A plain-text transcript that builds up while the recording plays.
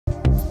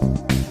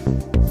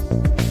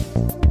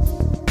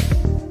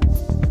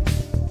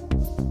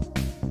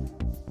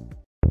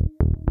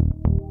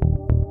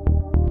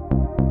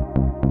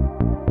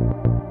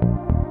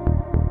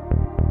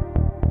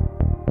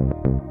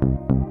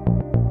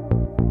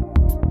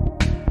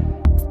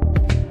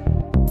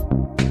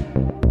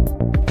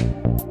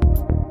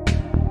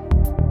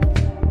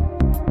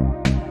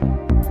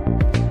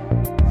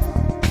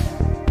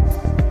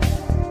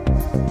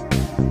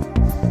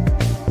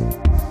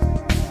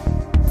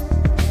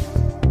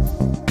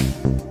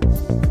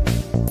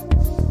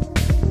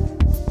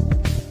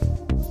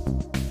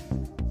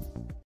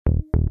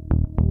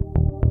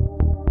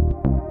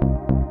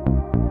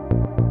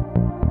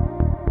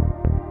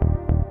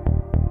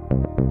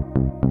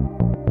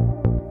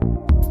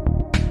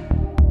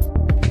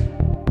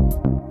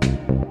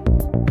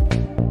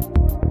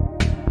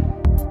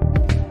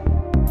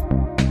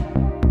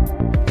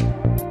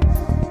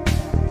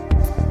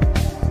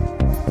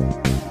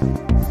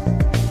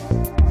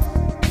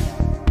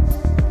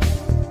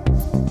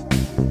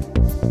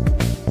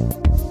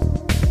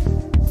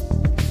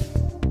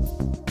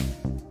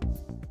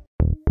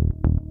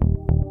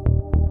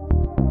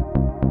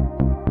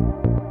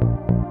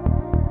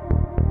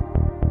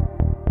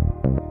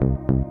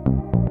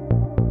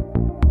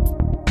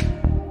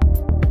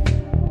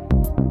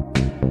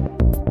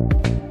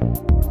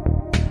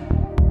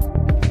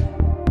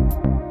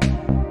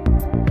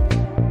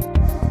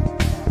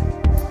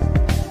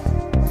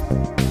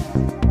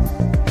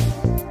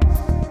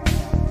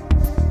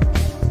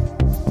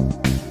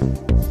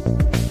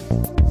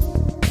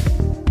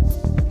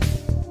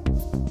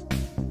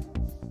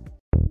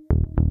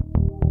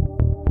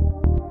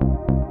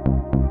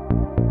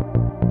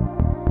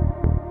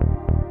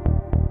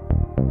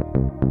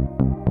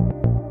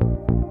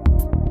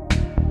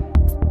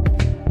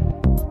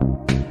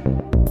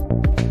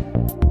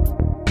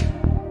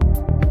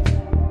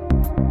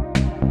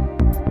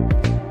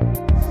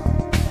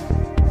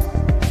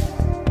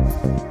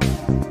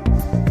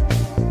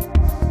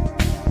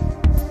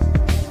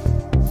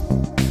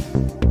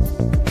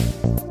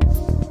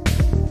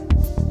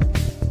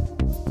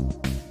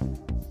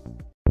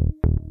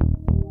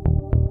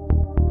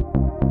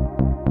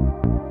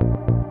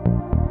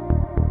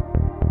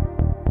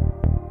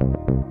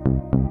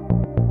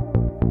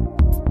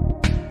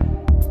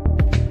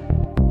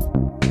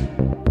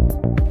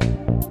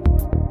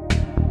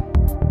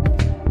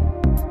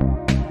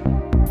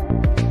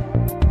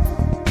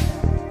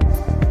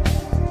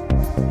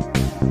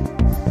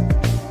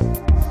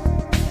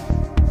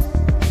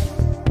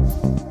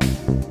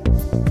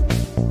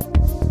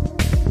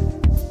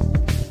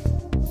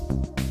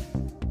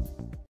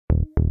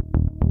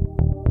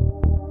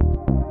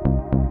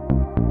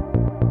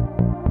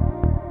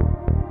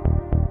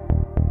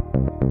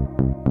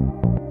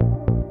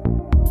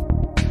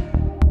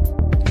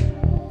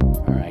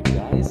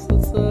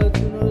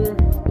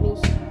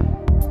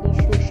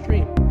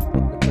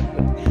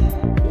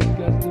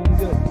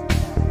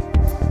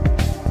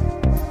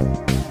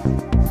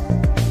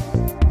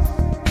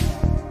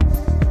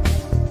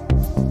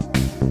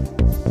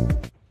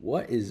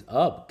What is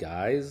up,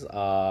 guys?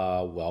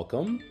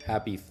 Welcome.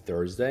 Happy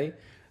Thursday.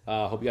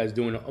 Hope you guys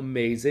doing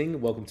amazing.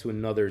 Welcome to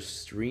another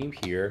stream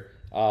here.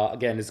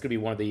 Again, this is gonna be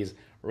one of these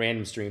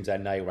random streams at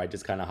night where I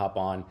just kind of hop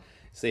on,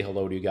 say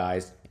hello to you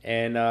guys,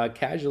 and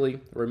casually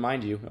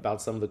remind you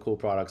about some of the cool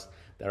products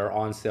that are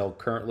on sale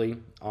currently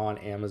on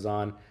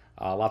Amazon.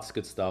 Lots of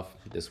good stuff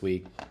this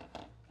week.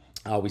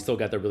 We still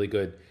got the really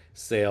good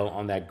sale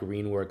on that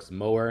Greenworks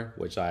mower,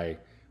 which I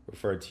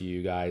referred to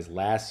you guys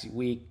last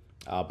week.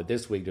 But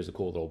this week there's a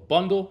cool little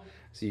bundle.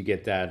 So you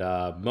get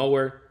that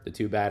mower, the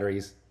two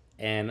batteries,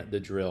 and the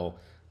drill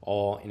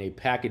all in a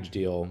package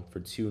deal for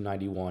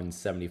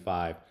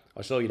 $291.75.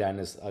 I'll show you that in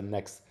this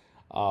next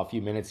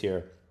few minutes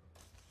here.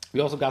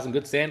 We also got some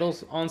good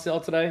sandals on sale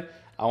today.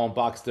 I'll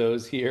unbox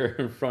those here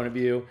in front of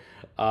you.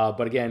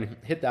 But again,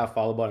 hit that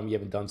follow button if you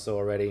haven't done so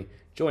already.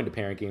 Join the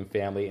Parent Game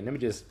family. And let me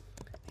just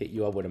hit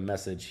you up with a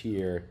message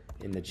here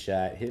in the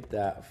chat. Hit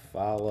that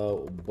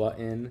follow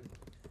button.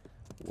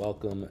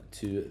 Welcome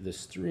to the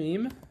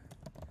stream.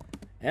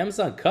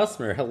 Amazon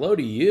customer, hello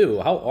to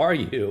you. How are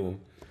you?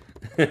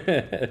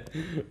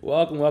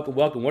 Welcome, welcome,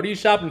 welcome. What are you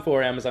shopping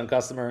for, Amazon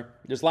customer?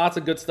 There's lots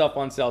of good stuff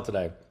on sale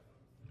today.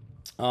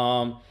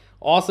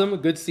 Awesome.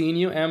 Good seeing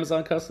you,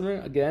 Amazon customer.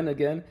 Again.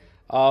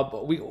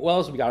 But what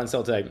else we got on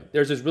sale today?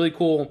 There's this really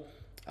cool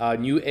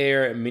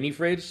NewAir mini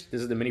fridge. This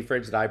is the mini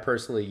fridge that I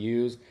personally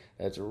use.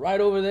 It's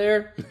right over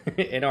there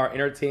in our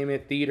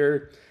entertainment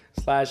theater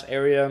 /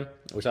 area,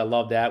 which I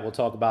love that. We'll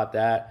talk about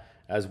that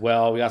as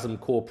well. We got some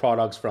cool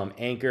products from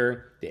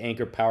Anker, the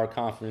Anker Power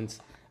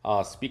Conference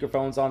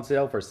speakerphones on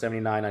sale for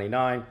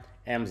 $79.99.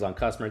 Amazon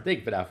customer, thank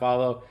you for that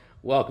follow.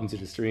 Welcome to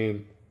the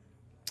stream.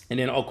 And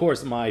then, of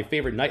course, my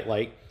favorite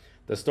nightlight,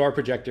 the Star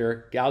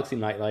Projector Galaxy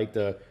Nightlight,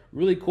 the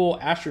really cool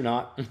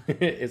astronaut,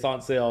 is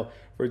on sale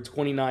for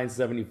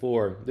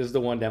 $29.74. This is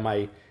the one that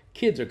my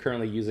kids are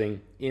currently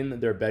using in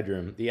their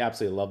bedroom. They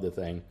absolutely love the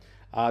thing.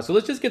 So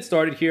let's just get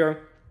started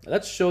here.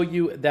 Let's show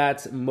you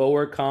that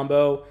mower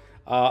combo.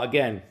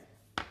 Again,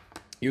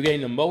 you're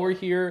getting the mower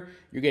here,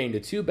 you're getting the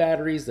two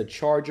batteries, the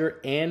charger,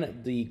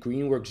 and the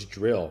Greenworks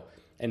drill.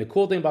 And the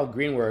cool thing about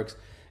Greenworks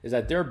is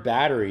that their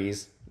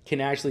batteries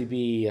can actually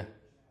be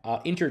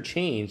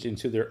interchanged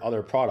into their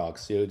other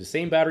products. So the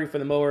same battery for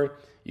the mower,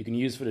 you can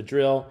use for the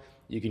drill,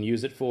 you can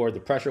use it for the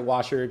pressure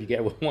washer if you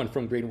get one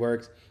from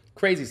Greenworks.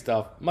 Crazy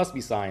stuff, must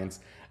be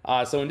science.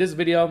 So in this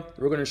video,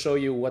 we're gonna show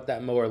you what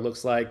that mower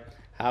looks like,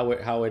 how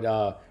it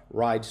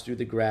rides through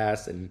the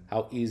grass, and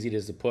how easy it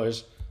is to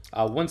push.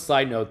 One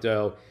side note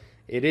though,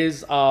 it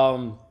is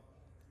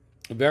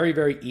very,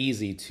 very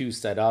easy to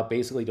set up.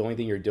 Basically, the only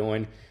thing you're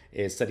doing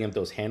is setting up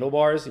those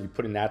handlebars, and you're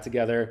putting that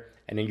together,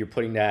 and then you're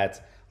putting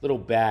that little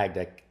bag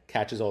that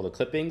catches all the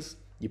clippings.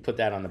 You put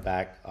that on the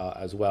back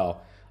as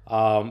well.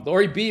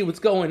 Lori B, what's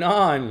going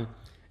on?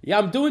 Yeah,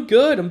 I'm doing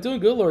good.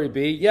 Lori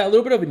B. Yeah, a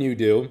little bit of a new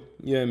do.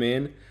 You know what I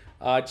mean?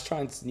 Just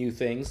trying some new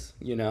things,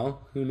 you know.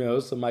 Who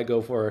knows? I might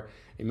go for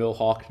a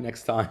Millhawk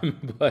next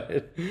time.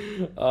 but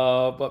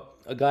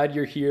glad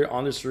you're here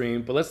on the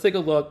stream. But let's take a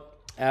look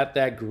at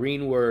that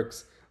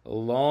Greenworks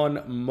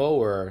lawn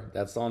mower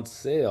that's on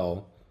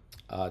sale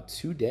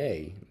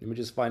today. Let me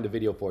just find a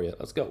video for you.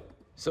 Let's go.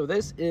 So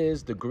this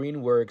is the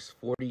Greenworks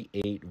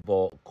 48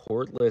 volt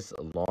cordless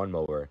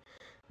lawnmower.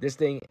 This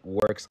thing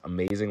works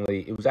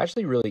amazingly. It was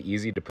actually really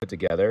easy to put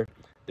together.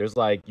 There's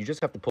like, you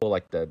just have to pull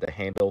like the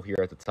handle here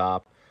at the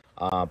top.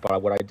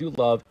 But what I do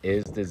love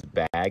is this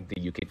bag that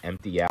you can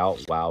empty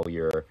out while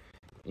you're,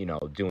 you know,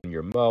 doing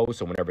your mow.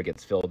 So whenever it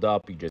gets filled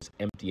up, you just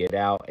empty it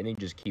out and then you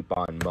just keep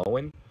on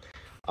mowing.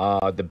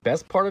 The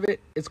best part of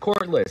it is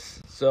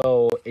cordless.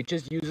 So it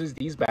just uses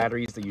these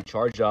batteries that you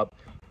charge up.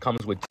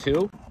 Comes with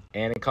two,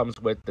 and it comes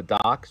with the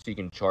dock, so you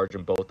can charge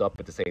them both up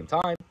at the same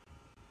time.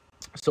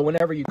 So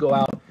whenever you go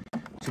out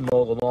to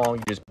mow the lawn,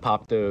 you just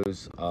pop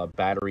those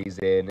batteries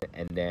in,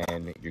 and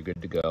then you're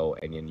good to go,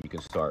 and then you can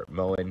start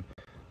mowing.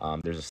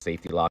 There's a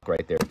safety lock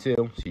right there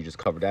too, so you just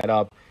cover that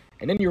up,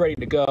 and then you're ready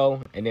to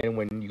go. And then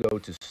when you go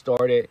to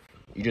start it,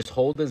 you just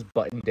hold this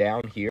button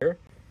down here,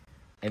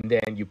 and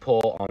then you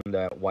pull on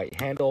that white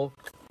handle,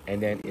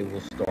 and then it will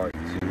start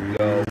to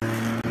go.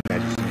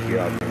 As you see here,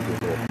 I'm going to do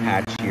a little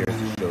patch here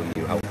to show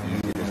you how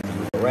easy it is to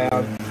move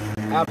around.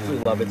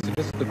 Absolutely love it. So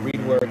this is the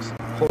Greenworks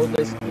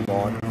cordless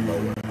lawn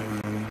mower.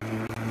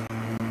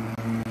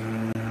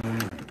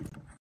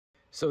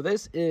 So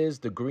this is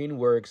the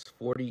Greenworks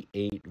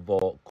 48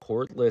 volt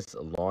cordless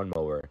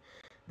lawnmower.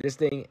 This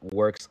thing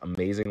works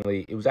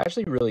amazingly. It was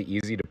actually really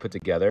easy to put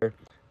together.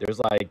 There's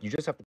like, you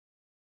just have to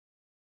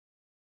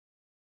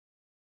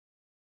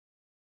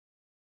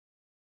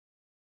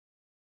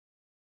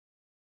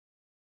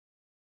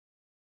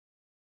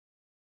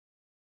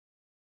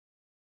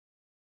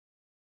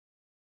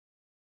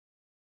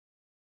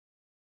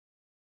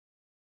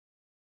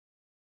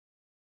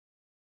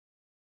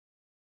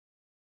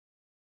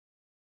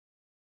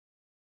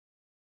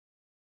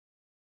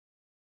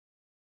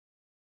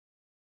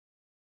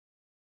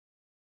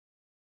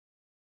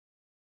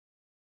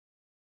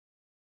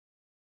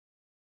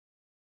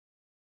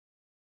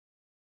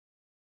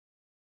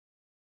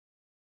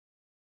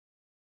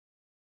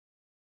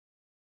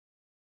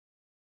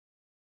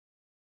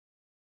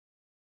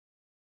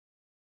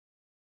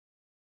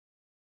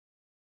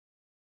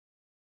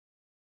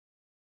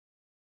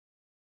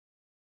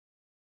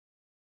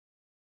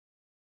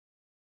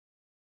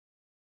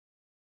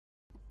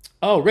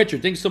Oh,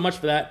 Richard, thanks so much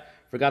for that.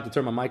 Forgot to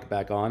turn my mic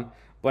back on.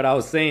 But I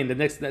was saying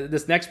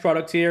this next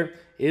product here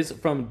is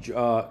from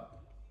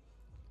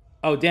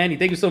oh, Danny,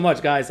 thank you so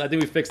much, guys. I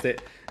think we fixed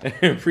it.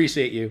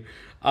 Appreciate you.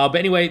 But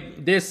anyway,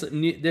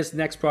 this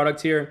next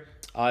product here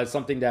is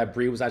something that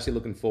Bree was actually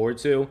looking forward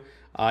to.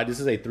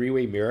 This is a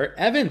three-way mirror.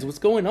 Evans, what's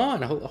going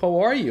on?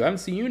 How are you? I haven't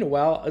seen you in a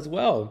while as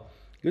well.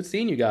 Good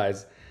seeing you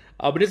guys.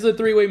 But this is a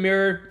three-way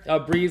mirror.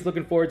 Bree's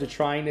looking forward to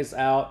trying this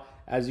out.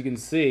 As you can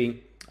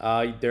see,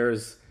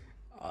 there's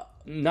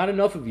not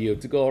enough of you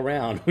to go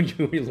around when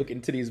you look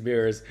into these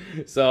mirrors.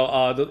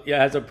 So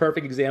yeah, it's a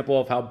perfect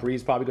example of how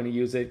Bree's probably going to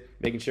use it,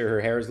 making sure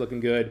her hair is looking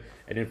good.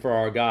 And then for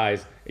our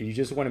guys, if you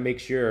just want to make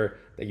sure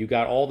that you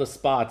got all the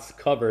spots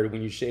covered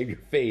when you shave your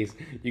face,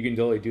 you can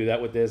totally do that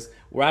with this.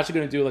 We're actually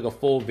going to do like a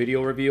full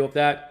video review of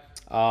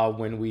that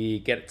when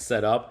we get it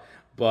set up.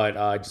 But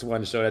I just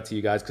wanted to show that to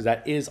you guys because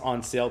that is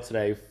on sale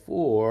today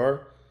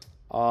for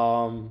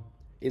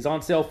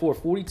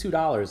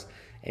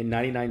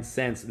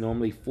 $42.99,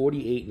 normally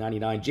 $48.99.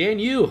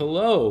 JNU,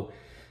 hello.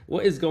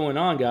 What is going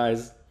on,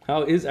 guys?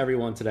 How is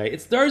everyone today?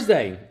 It's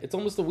Thursday. It's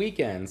almost the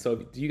weekend. So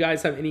do you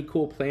guys have any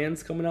cool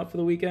plans coming up for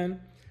the weekend?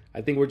 I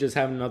think we're just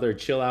having another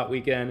chill out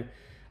weekend.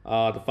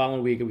 The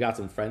following week, we got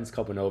some friends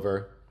coming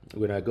over.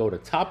 We're going to go to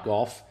Top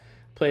Golf,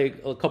 play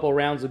a couple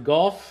rounds of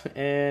golf,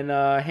 and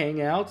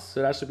hang out.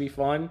 So that should be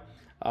fun.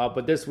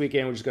 But this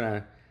weekend, we're just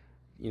going to,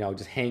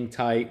 just hang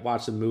tight,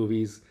 watch some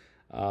movies.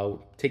 Probably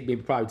take the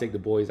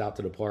boys out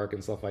to the park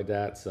and stuff like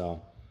that.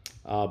 So,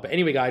 but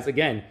anyway, guys,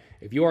 again,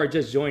 if you are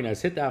just joining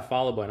us, hit that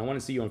follow button. I want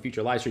to see you on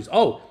future live streams.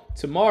 Oh,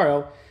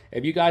 tomorrow,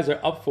 if you guys are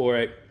up for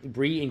it,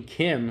 Bree and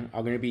Kim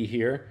are going to be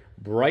here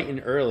bright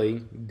and early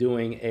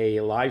doing a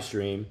live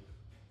stream.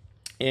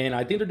 And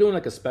I think they're doing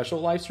like a special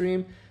live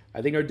stream.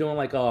 I think they're doing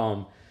like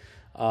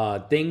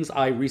things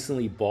I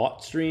recently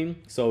bought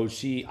stream. So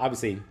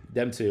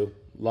them two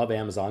love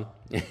Amazon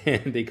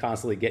and they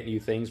constantly get new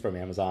things from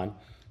Amazon.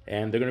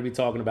 And they're going to be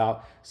talking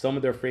about some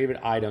of their favorite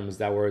items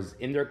that was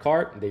in their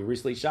cart, they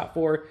recently shop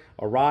for,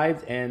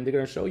 arrived, and they're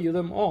going to show you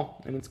them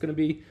all. And it's going to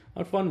be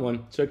a fun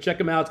one. So check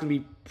them out. It's going to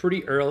be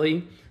pretty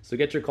early. So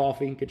get your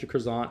coffee, get your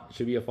croissant. It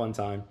should be a fun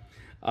time.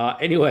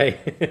 Anyway,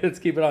 let's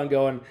keep it on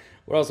going.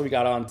 What else have we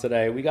got on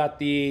today? We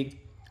got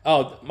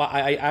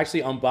I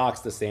actually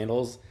unboxed the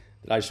sandals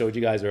that I showed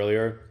you guys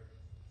earlier.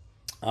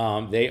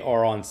 They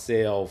are on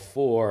sale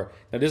now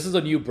this is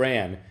a new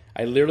brand.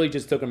 I literally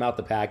just took them out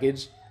the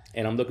package.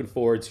 And I'm looking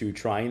forward to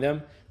trying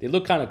them. They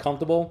look kind of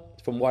comfortable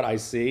from what I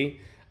see.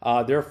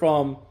 They're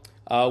from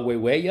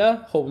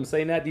Weweya. Hope I'm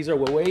saying that. These are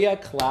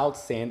Weweya Cloud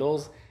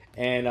sandals.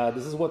 And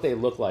this is what they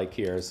look like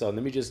here. So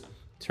let me just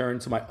turn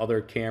to my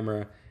other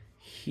camera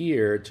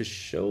here to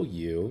show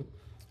you.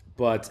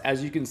 But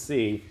as you can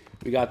see,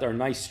 we got our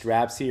nice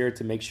straps here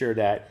to make sure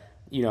that,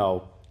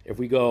 if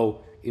we go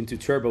into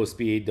turbo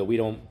speed, that we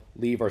don't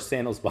leave our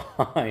sandals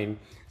behind.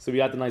 So we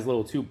got the nice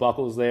little two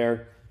buckles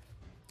there.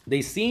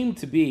 They seem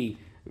to be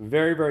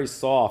very, very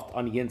soft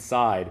on the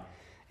inside.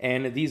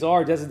 And these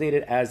are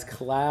designated as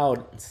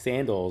cloud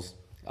sandals.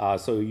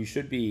 So you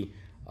should be,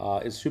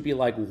 it should be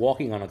like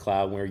walking on a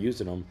cloud when you're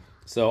using them.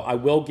 So I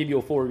will give you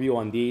a full review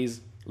on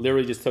these.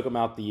 Literally just took them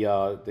out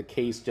the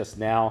case just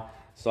now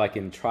so I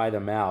can try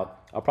them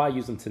out. I'll probably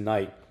use them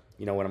tonight,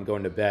 when I'm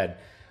going to bed.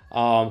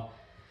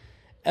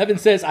 Evan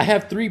says, I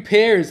have 3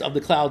 pairs of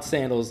the cloud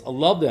sandals. I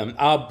love them.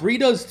 Bree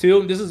does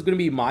too. This is going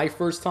to be my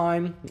first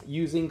time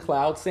using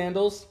cloud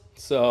sandals.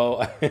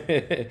 So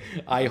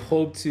I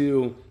hope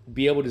to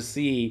be able to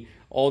see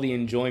all the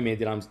enjoyment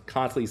that I'm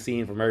constantly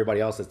seeing from everybody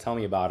else that's telling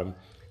me about them.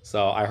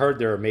 So I heard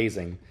they're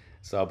amazing.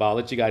 So but I'll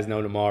let you guys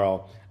know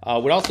tomorrow.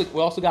 We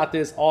also got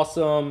this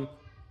awesome.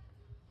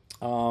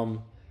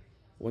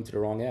 Went to the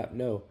wrong app.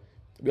 No,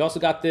 we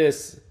also got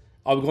this.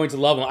 I'm going to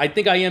love them. I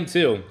think I am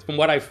too. From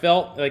what I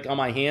felt like on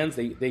my hands,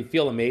 they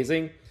feel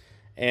amazing.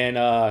 And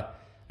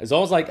it's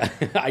almost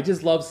like I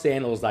just love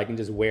sandals that I can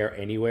just wear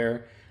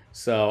anywhere.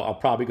 So I'm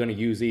probably going to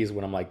use these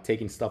when I'm like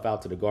taking stuff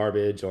out to the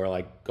garbage or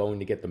like going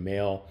to get the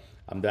mail.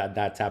 I'm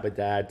that type of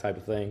dad type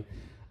of thing.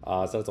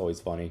 So that's always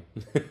funny.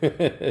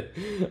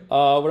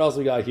 What else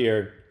we got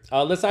here?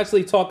 Let's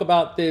actually talk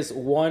about this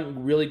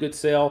one really good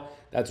sale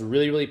that's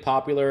really, really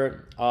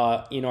popular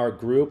in our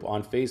group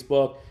on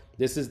Facebook.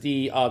 This is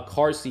the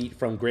car seat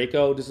from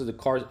Graco. This is a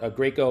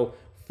Graco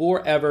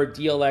Forever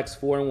DLX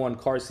 4-in-1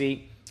 car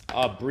seat.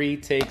 Bree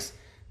takes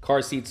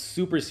car seats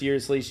super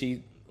seriously.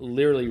 She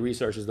literally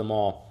researches them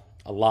all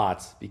a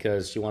lot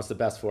because she wants the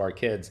best for our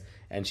kids,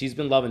 and she's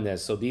been loving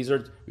this. So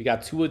we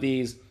got 2 of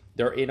these.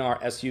 They're in our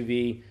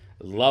SUV.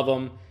 Love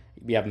them.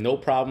 We have no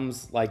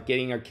problems like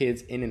getting our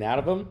kids in and out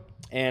of them,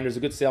 and there's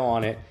a good sale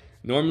on it.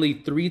 Normally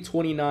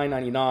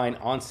 $329.99,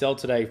 on sale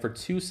today for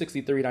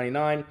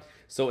 $263.99.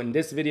 So in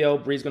this video,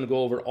 Bree's going to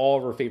go over all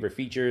of her favorite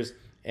features,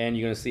 and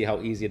you're going to see how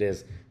easy it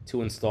is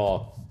to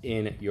install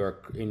in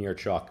your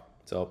truck.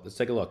 So let's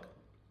take a look.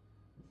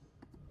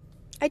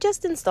 I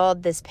just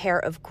installed this pair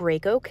of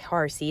Graco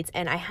car seats,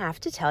 and I have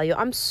to tell you,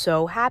 I'm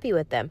so happy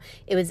with them.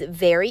 It was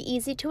very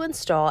easy to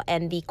install,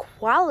 and the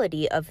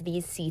quality of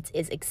these seats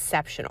is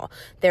exceptional.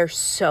 They're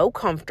so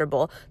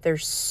comfortable. They're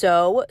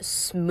so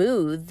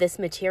smooth. This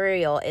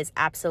material is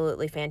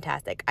absolutely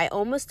fantastic. I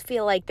almost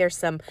feel like there's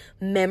some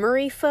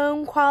memory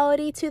foam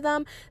quality to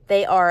them.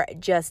 They are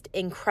just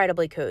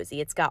incredibly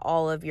cozy. It's got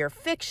all of your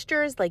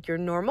fixtures like your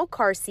normal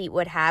car seat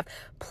would have.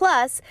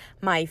 Plus,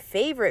 my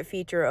favorite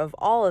feature of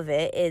all of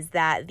it is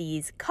that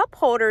these cup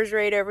holders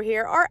right over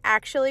here are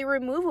actually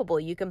removable.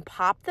 You can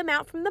pop them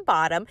out from the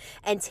bottom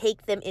and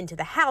take them into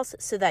the house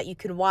so that you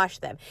can wash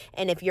them.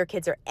 And if your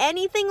kids are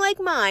anything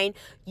like mine,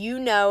 you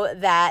know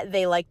that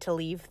they like to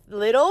leave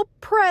little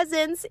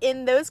presents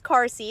in those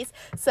car seats.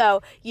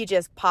 So you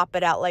just pop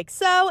it out like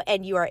so,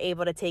 and you are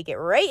able to take it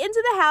right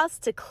into the house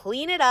to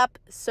clean it up,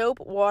 soap,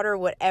 water,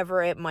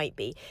 whatever it might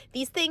be.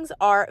 These things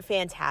are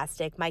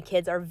fantastic. My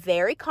kids are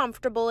very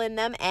comfortable in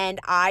them, and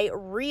I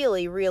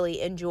really, really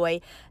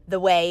enjoy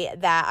the way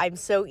that I'm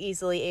so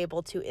easily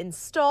able to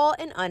install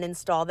and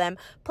uninstall them.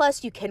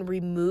 Plus, you can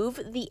remove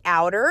the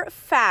outer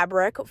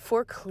fabric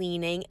for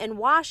cleaning and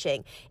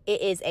washing.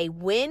 It is a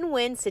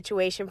win-win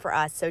situation for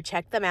us, so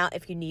check them out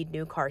if you need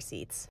new car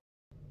seats.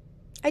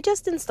 I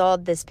just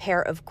installed this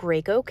pair of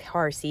Graco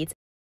car seats.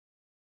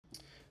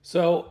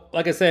 So,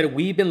 like I said,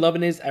 we've been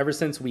loving this ever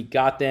since we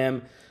got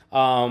them.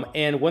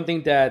 And one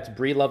thing that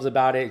Bree loves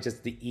about it is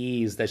just the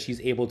ease that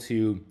she's able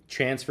to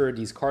transfer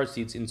these car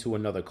seats into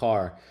another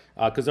car.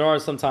 Because there are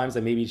some times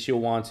that maybe she'll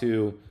want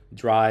to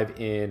drive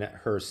in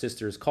her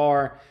sister's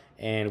car,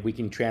 and we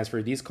can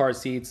transfer these car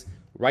seats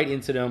right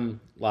into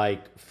them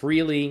like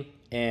freely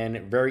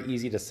and very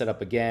easy to set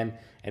up again.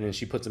 And then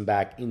she puts them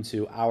back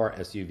into our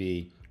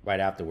SUV right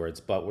afterwards.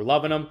 But we're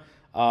loving them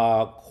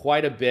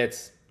quite a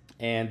bit,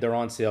 and they're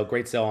on sale.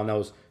 Great sale on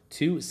those.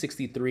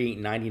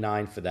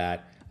 $263.99 for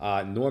that.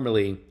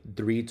 Normally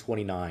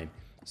 $329.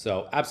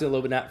 So absolutely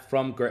loving that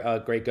from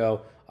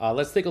Graco.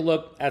 Let's take a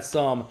look at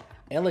some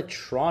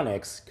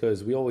electronics,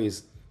 because we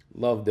always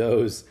love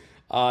those.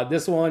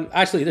 This one,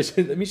 actually,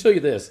 let me show you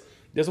this.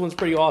 This one's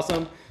pretty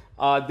awesome.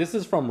 This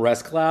is from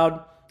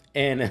RestCloud,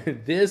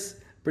 and this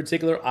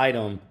particular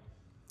item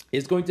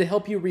is going to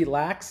help you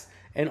relax,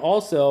 and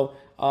also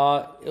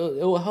it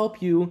will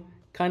help you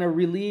kind of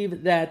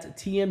relieve that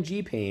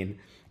TMG pain.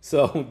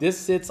 So this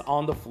sits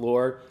on the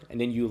floor,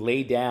 and then you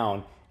lay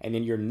down, and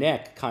then your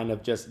neck kind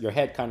of just, your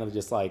head kind of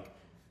just like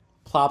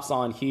plops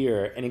on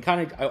here. And it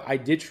kind of, I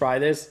did try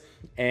this,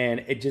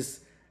 and it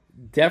just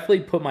definitely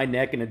put my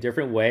neck in a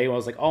different way. I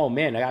was like, oh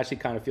man, that actually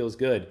kind of feels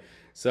good.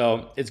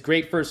 So it's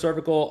great for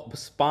cervical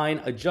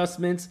spine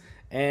adjustments,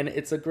 and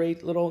it's a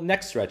great little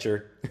neck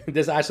stretcher.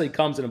 This actually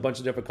comes in a bunch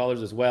of different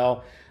colors as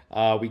well.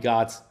 We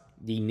got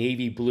the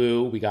navy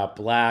blue, we got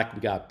black, we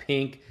got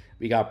pink,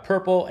 we got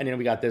purple, and then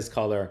we got this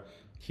color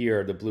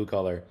here, the blue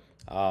color.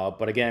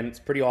 But again, it's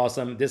pretty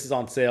awesome. This is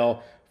on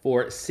sale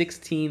for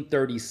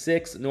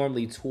 $16.36,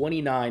 normally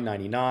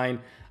 $29.99.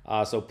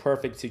 So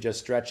perfect to just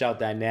stretch out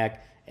that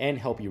neck and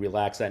help you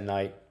relax at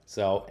night.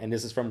 So, and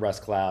this is from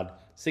RestCloud,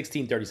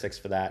 $16.36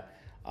 for that.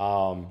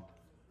 I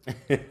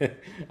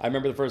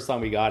remember the first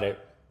time we got it,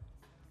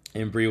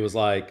 and Bree was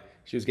like,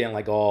 she was getting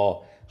like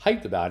all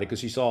hyped about it because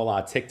she saw a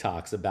lot of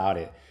TikToks about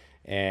it,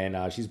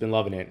 and she's been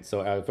loving it.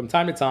 So from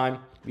time to time,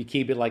 we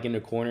keep it like in the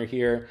corner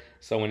here.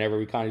 So whenever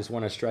we kind of just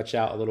want to stretch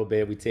out a little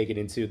bit, we take it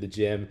into the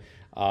gym,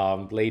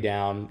 lay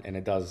down, and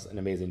it does an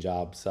amazing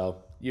job. So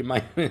you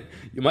might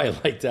you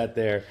might like that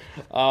there.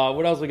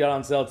 What else we got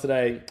on sale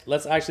today?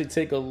 Let's actually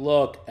take a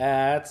look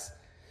at,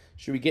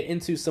 should we get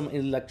into some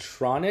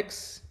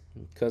electronics?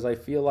 Because I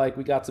feel like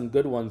we got some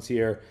good ones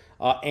here.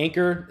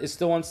 Anker is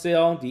still on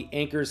sale. The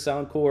Anker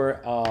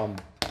Soundcore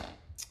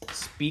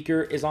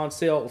speaker is on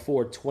sale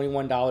for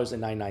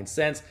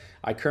 $21.99.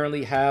 I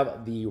currently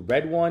have the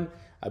red one.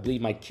 I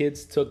believe my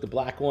kids took the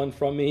black one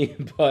from me,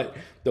 but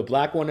the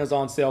black one is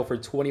on sale for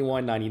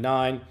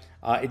 $21.99.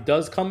 It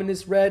does come in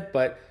this red,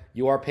 but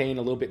you are paying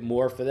a little bit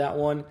more for that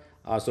one.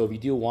 So if you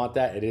do want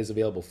that, it is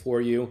available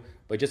for you.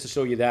 But just to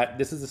show you that,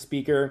 this is a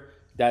speaker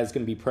that is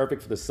going to be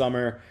perfect for the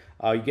summer.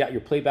 You got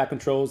your playback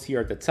controls here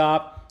at the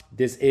top.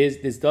 This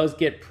does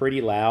get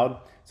pretty loud,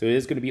 so it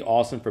is going to be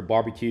awesome for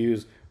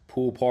barbecues,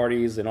 pool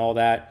parties, and all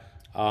that.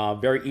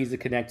 Very easy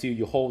to connect to.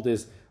 You hold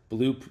this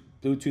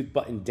Bluetooth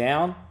button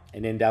down,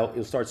 and then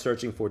it'll start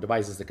searching for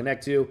devices to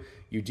connect to.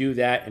 You do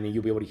that, and then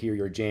you'll be able to hear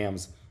your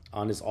jams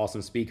on this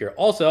awesome speaker.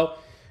 Also,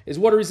 it's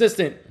water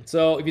resistant,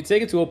 so if you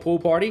take it to a pool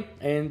party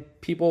and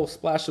people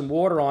splash some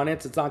water on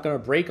it, it's not going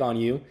to break on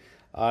you.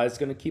 It's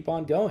going to keep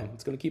on going.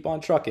 It's going to keep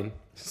on trucking.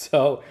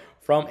 So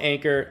from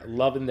Anker,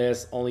 loving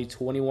this, only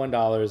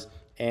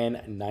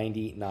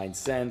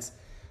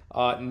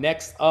 $21.99.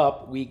 Next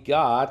up, we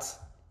got,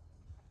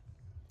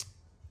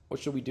 what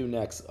should we do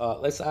next?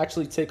 Let's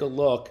actually take a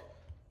look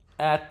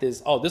at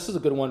this. Oh, this is a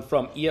good one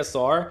from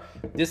ESR.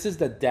 This is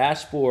the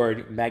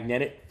dashboard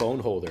magnetic phone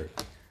holder.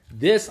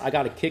 This I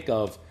got a kick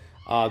of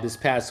this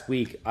past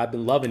week. I've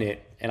been loving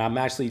it, and I'm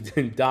actually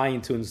dying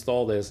to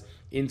install this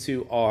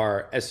into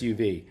our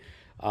SUV.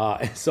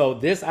 So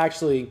this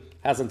actually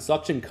has a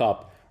suction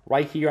cup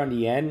right here on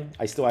the end.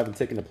 I still haven't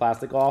taken the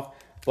plastic off,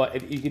 but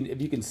if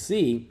you can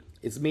see,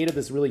 it's made of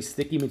this really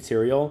sticky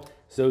material.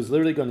 So it's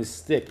literally going to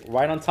stick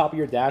right on top of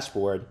your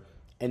dashboard,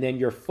 and then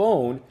your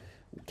phone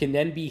can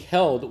then be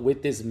held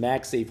with this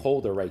MagSafe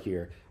holder right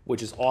here,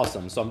 which is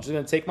awesome. So I'm just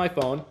going to take my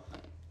phone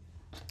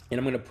and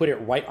I'm going to put it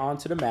right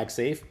onto the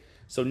MagSafe.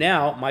 So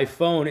now my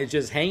phone is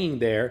just hanging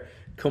there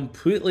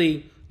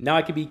completely. Now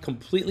I can be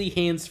completely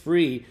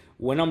hands-free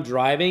when I'm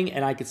driving,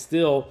 and I could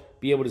still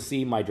be able to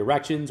see my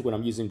directions when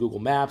I'm using Google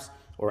Maps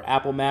or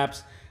Apple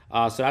Maps.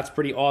 So that's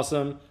pretty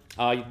awesome.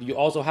 You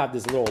also have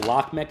this little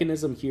lock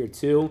mechanism here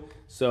too.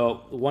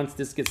 So once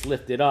this gets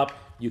lifted up,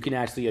 you can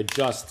actually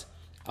adjust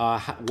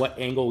what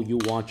angle you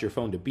want your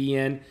phone to be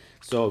in.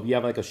 So if you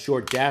have like a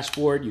short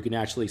dashboard, you can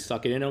actually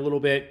suck it in a little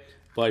bit.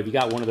 But if you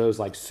got one of those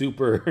like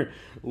super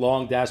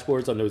long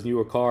dashboards on those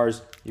newer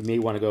cars, you may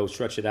want to go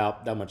stretch it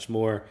out that much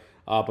more.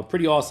 But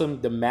pretty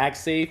awesome. The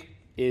MagSafe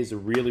is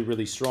really,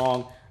 really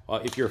strong.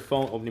 If your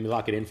phone, let me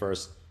lock it in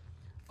first.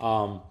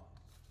 The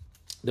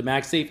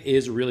MagSafe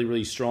is really,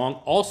 really strong.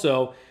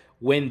 Also,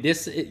 when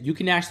this, you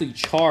can actually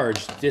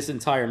charge this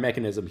entire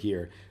mechanism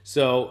here.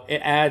 So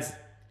it adds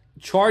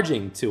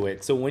charging to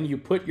it. So when you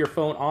put your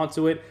phone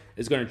onto it,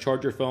 it's going to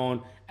charge your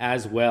phone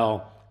as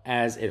well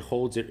as it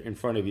holds it in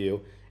front of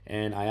you.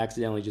 And I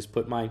accidentally just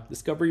put my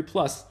Discovery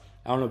Plus.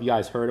 I don't know if you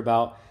guys heard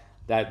about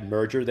that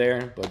merger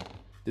there, but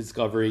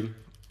Discovery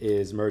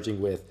is merging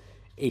with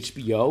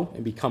HBO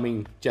and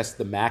becoming just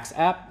the Max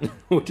app,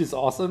 which is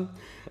awesome.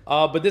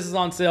 But this is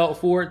on sale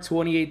for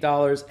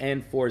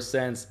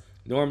 $28.04.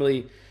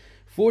 Normally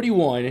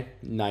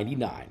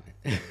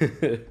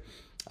 $41.99.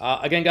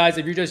 Again, guys,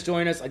 if you're just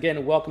joining us,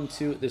 again, welcome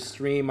to the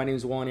stream. My name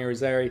is Juan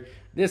Irizarry.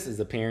 This is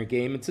The Parent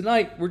Game, and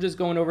tonight we're just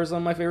going over some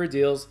of my favorite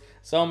deals,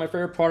 some of my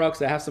favorite products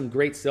that have some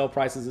great sale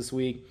prices this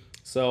week.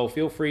 So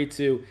feel free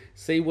to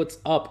say what's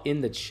up in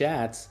the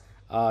chats.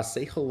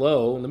 Say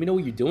hello. Let me know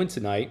what you're doing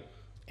tonight.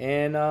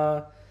 And,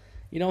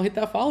 you know, hit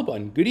that follow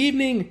button. Good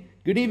evening.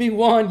 Good evening,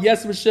 Juan.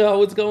 Yes, Michelle.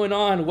 What's going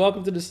on?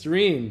 Welcome to the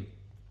stream.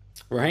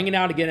 We're hanging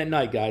out again at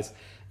night, guys.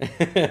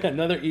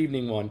 Another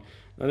evening one.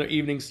 Another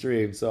evening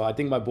stream. So I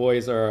think my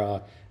boys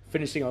are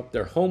finishing up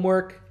their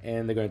homework,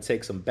 and they're going to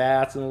take some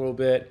baths in a little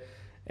bit.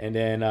 And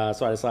then,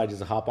 so I decided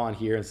just to hop on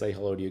here and say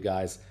hello to you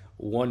guys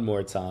one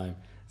more time.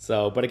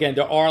 So, but again,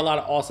 there are a lot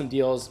of awesome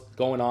deals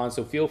going on.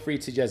 So feel free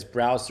to just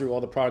browse through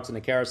all the products in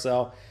the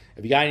carousel.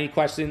 If you got any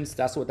questions,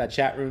 that's what that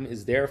chat room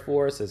is there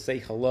for. So say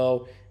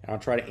hello, and I'll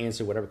try to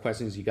answer whatever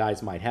questions you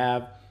guys might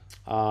have.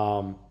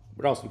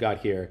 What else we got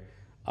here?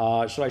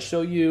 Should I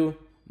show you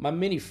my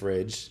mini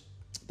fridge?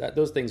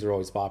 Those things are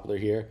always popular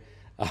here.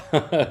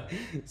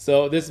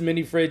 So this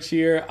mini fridge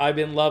here, I've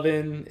been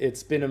loving.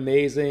 It's been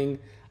amazing.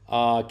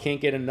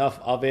 Can't get enough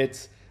of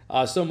it.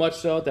 So much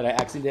so that I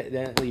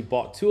accidentally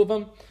bought two of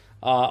them.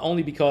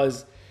 Only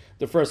because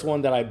the first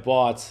one that I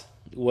bought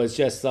was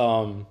just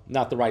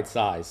not the right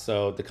size.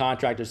 So the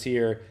contractors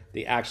here,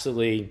 they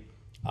actually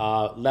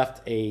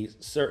left a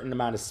certain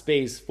amount of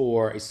space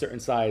for a certain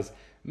size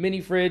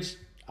mini fridge.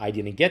 I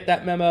didn't get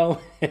that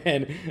memo,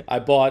 and I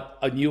bought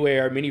a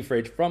NewAir mini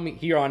fridge from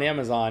here on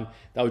Amazon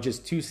that was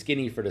just too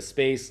skinny for the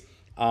space.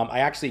 I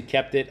actually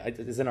kept it.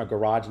 It's in our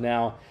garage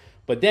now.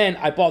 But then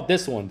I bought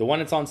this one, the one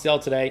that's on sale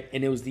today,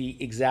 and it was the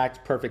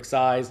exact perfect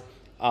size.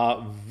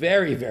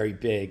 Very, very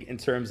big in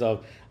terms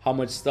of how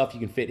much stuff you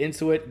can fit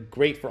into it.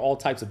 Great for all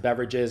types of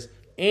beverages.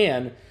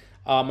 And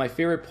my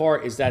favorite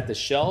part is that the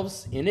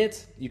shelves in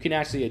it, you can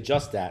actually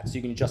adjust that. So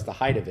you can adjust the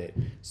height of it.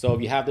 So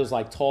if you have those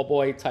like tall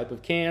boy type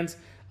of cans,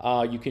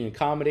 you can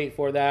accommodate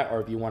for that. Or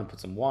if you want to put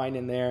some wine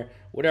in there,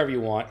 whatever you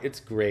want, it's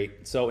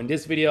great. So in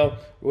this video,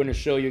 we're going to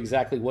show you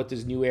exactly what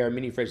this NewAir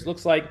mini fridge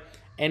looks like.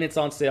 And it's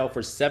on sale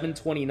for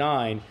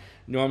 $729,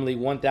 normally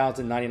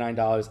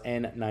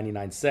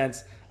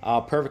 $1,099.99.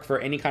 Perfect for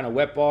any kind of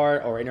wet bar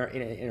or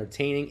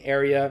entertaining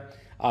area.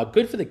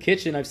 Good for the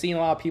kitchen. I've seen a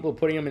lot of people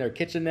putting them in their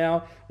kitchen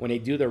now when they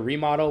do their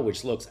remodel,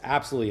 which looks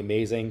absolutely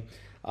amazing.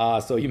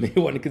 So you may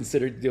want to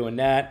consider doing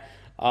that.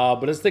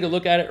 But let's take a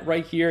look at it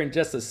right here in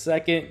just a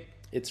second.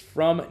 It's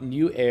from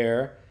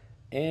NewAir,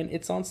 and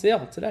it's on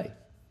sale today.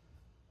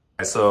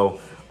 So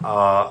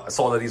I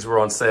saw that these were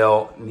on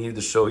sale. Needed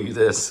to show you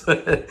this.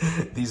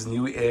 These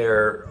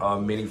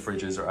NewAir mini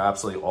fridges are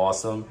absolutely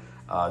awesome.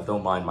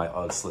 Don't mind my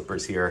UGG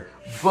slippers here,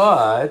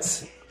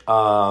 but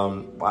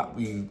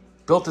we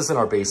built this in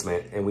our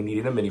basement and we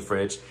needed a mini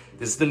fridge.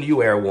 This is the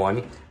NewAir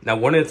one. Now,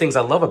 one of the things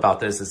I love about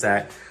this is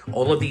that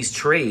all of these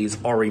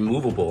trays are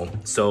removable.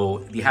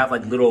 So you have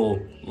like little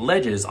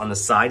ledges on the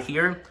side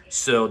here.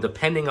 So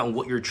depending on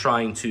what you're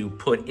trying to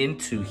put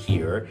into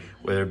here,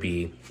 whether it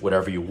be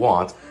whatever you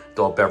want,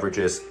 adult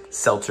beverages,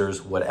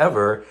 seltzers,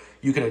 whatever,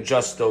 you can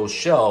adjust those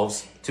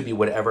shelves to be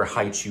whatever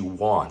height you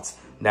want.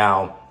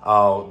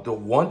 Now, the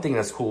one thing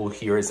that's cool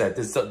here is that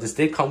this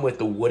did come with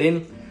the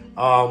wooden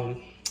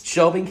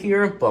shelving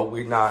here, but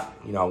we're not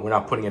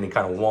putting any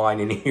kind of wine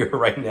in here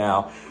right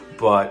now.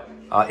 But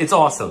it's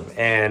awesome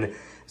and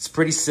it's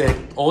pretty sick.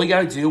 All you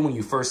gotta do when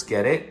you first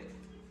get it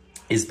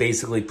is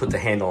basically put the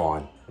handle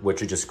on,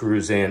 which it just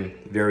screws in,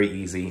 very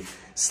easy.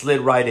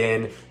 Slid right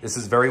in. This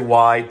is very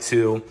wide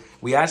too.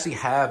 We actually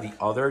have the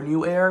other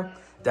New Air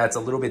that's a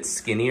little bit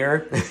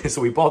skinnier.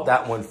 So we bought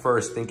that one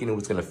first thinking it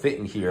was gonna fit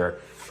in here.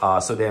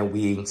 So then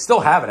we still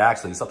have it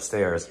actually, it's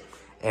upstairs.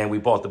 And we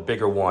bought the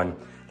bigger one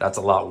that's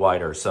a lot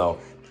wider. So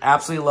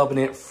absolutely loving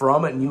it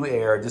from New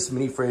Air. This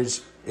mini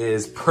fridge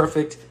is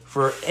perfect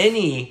for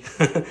any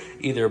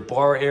either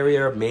bar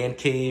area, man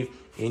cave,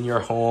 in your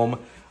home.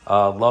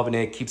 Loving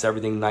it, keeps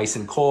everything nice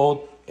and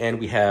cold. And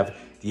we have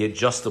the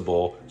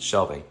adjustable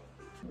shelving.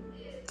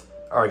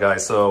 All right,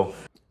 guys, so.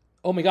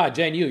 Oh my God,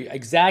 Jen, you,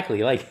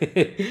 exactly. Like,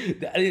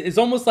 it's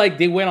almost like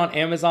they went on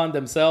Amazon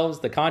themselves,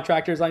 the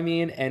contractors, I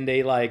mean, and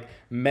they like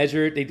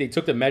measured, they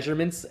took the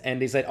measurements and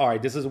they said, all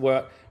right, this is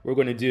what we're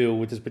gonna do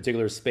with this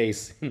particular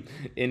space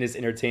in this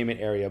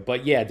entertainment area.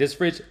 But yeah, this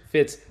fridge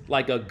fits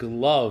like a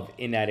glove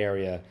in that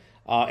area.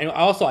 And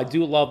also, I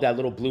do love that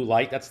little blue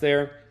light that's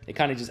there. It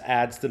kind of just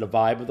adds to the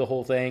vibe of the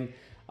whole thing.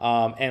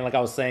 And like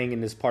I was saying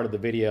in this part of the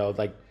video,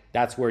 like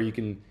that's where you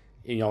can,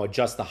 you know,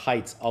 adjust the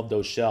heights of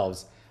those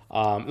shelves.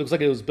 It looks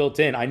like it was built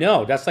in. I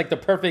know, that's like the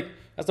perfect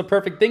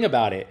thing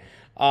about it.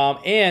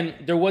 And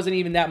there wasn't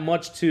even that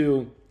much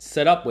to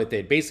set up with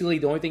it. Basically,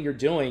 the only thing you're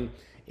doing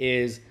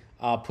is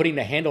putting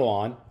the handle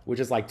on, which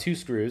is like 2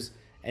 screws,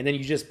 and then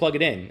you just plug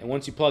it in. And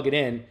once you plug it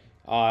in,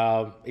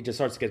 it just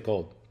starts to get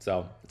cold.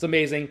 So it's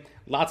amazing.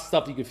 Lots of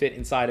stuff you can fit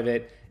inside of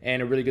it,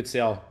 and a really good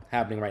sale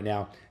happening right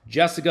now.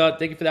 Jessica,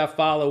 thank you for that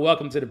follow.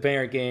 Welcome to the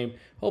Parent Game.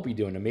 Hope you're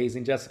doing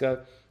amazing,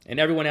 Jessica. And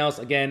everyone else,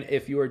 again,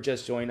 if you are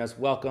just joining us,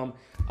 welcome.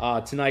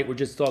 Tonight, we're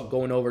just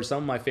going over some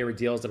of my favorite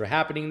deals that are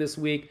happening this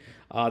week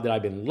that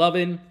I've been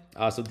loving.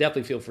 So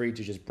definitely feel free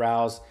to just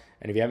browse.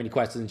 And if you have any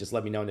questions, just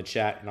let me know in the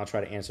chat, and I'll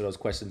try to answer those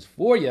questions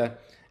for you.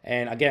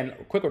 And again,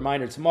 a quick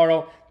reminder,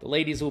 tomorrow, the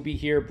ladies will be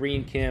here. Bree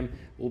and Kim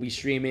will be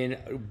streaming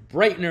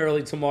bright and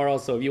early tomorrow.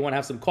 So if you want to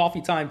have some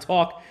coffee time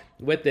talk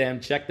with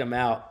them, check them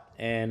out.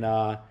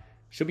 And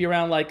should be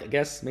around, like, I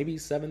guess, maybe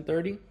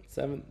 7:30,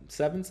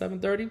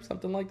 7:30,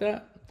 something like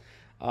that.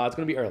 It's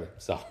going to be early,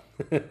 so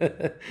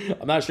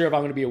I'm not sure if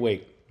I'm going to be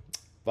awake,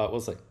 but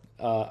we'll see.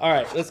 All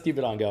right, let's keep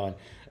it on going.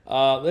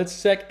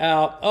 Let's check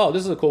out, oh,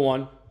 this is a cool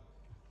one.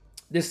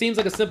 This seems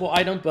like a simple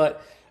item,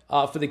 but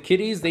for the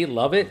kiddies, they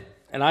love it,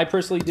 and I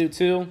personally do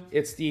too.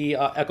 It's the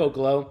Echo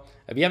Glow.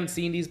 If you haven't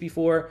seen these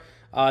before,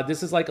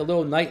 this is like a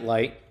little night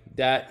light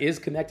that is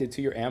connected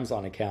to your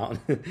Amazon account,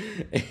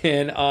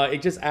 and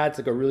it just adds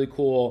like a really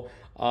cool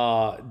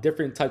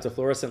different types of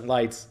fluorescent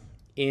lights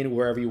in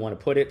wherever you want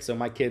to put it. So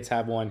my kids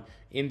have one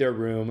in their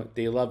room.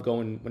 They love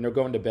going, when they're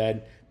going to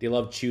bed, they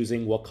love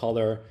choosing what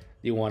color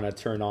they want to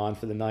turn on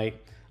for the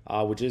night,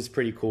 which is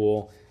pretty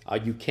cool.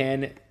 You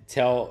can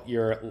tell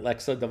your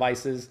Alexa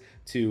devices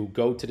to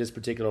go to this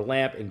particular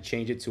lamp and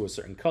change it to a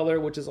certain color,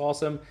 which is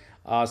awesome.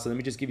 So let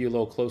me just give you a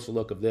little closer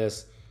look of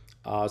this.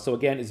 So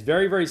again, it's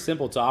very, very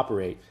simple to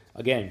operate.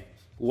 Again,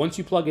 once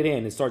you plug it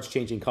in, it starts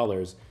changing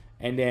colors.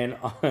 And then,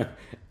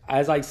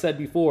 as I said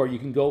before, you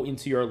can go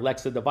into your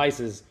Alexa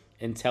devices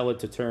and tell it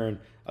to turn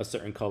a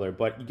certain color.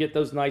 But you get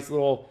those nice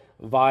little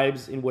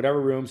vibes in whatever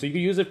room. So you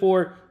can use it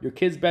for your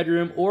kid's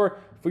bedroom or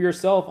for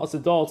yourself as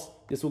adults.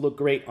 This will look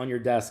great on your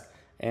desk.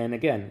 And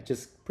again,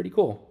 just pretty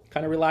cool,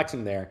 kind of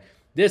relaxing there.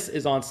 This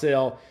is on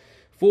sale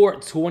for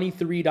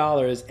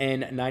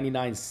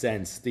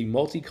 $23.99. The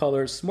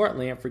multicolor smart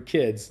lamp for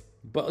kids,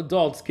 but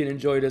adults can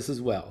enjoy this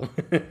as well.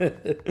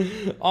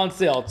 On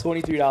sale,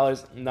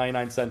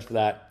 $23.99 for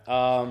that.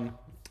 And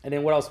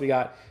then what else we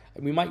got?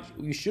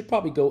 We should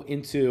probably go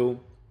into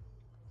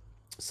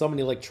some of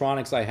the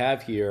electronics I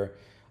have here.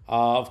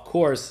 Of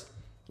course,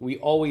 we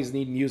always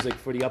need music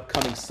for the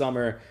upcoming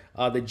summer.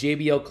 The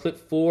JBL Clip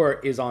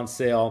 4 is on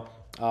sale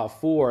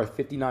for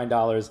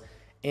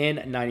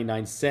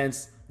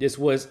 $59.99. This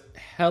was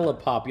hella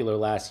popular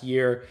last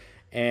year.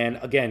 And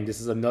again,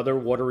 this is another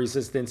water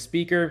resistant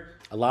speaker.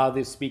 A lot of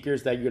the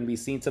speakers that you're going to be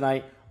seeing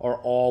tonight are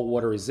all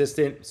water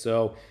resistant.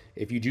 So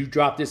if you do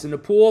drop this in the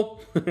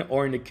pool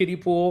or in the kiddie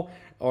pool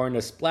or in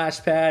a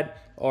splash pad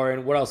or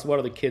in what else, what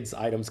other kids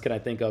items can I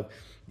think of?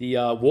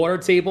 The water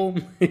table,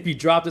 if you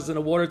drop this in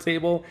a water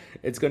table,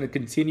 it's going to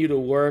continue to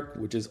work,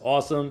 which is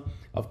awesome.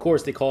 Of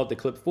course, they call it the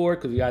Clip 4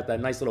 because we got that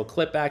nice little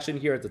clip action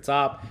here at the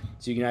top.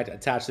 So you can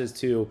attach this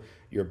to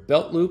your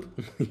belt loop,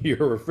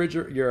 your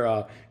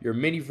refrigerator, your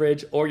mini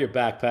fridge, or your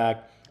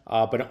backpack.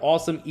 But an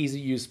awesome,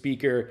 easy-to-use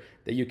speaker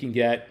that you can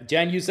get.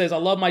 Jan Yu says, I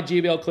love my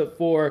JBL Clip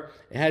 4.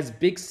 It has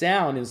big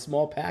sound in a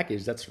small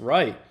package. That's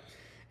right.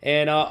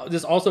 And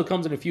this also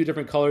comes in a few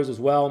different colors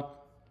as well.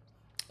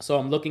 So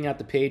I'm looking at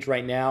the page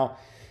right now,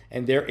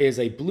 and there is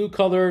a blue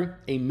color,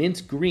 a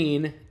mint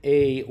green,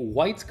 a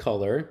white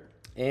color,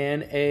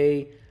 and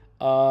the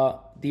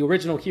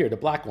original here, the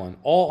black one,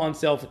 all on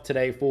sale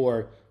today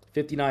for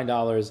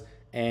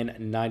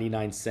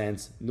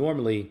 $59.99.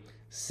 Normally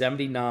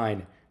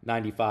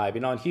 $79.95.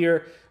 And on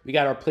here, we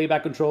got our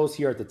playback controls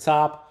here at the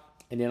top,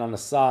 and then on the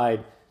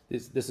side,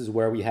 this is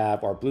where we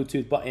have our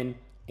Bluetooth button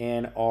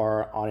and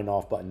our on and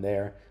off button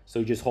there. So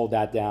you just hold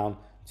that down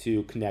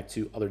to connect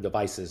to other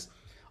devices.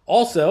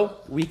 Also,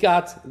 we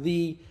got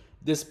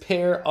this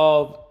pair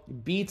of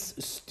Beats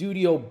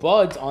Studio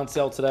Buds on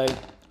sale today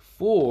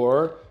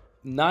for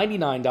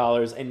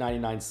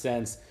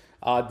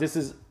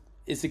 $99.99.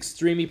 It's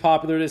extremely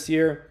popular this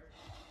year.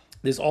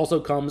 This also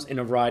comes in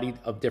a variety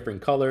of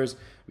different colors.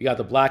 We got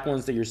the black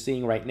ones that you're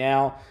seeing right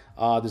now.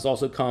 This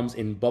also comes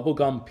in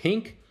bubblegum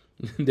pink.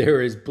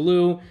 There is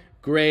blue,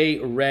 gray,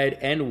 red,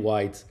 and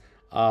white.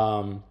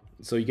 So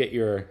you get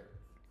your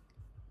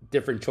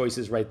different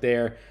choices right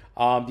there.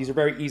 These are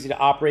very easy to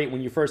operate.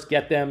 When you first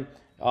get them,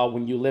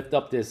 when you lift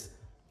up this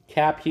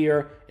cap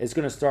here, it's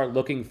going to start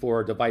looking for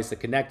a device to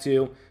connect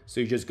to. So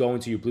you just go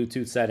into your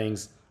Bluetooth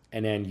settings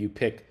and then you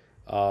pick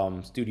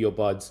Studio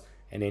Buds,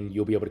 and then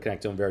you'll be able to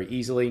connect to them very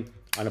easily.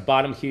 On the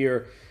bottom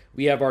here,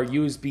 we have our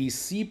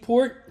USB-C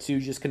port. So you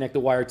just connect the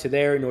wire to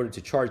there in order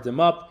to charge them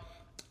up.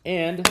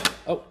 And,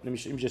 let me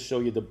just show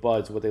you the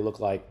buds, what they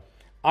look like.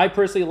 I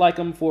personally like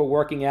them for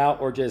working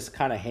out or just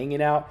kind of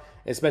hanging out,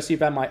 especially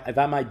if I'm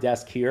at my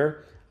desk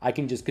here. I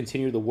can just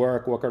continue to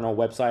work on our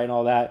website and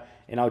all that,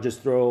 and I'll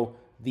just throw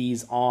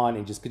these on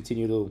and just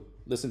continue to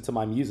listen to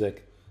my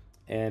music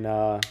and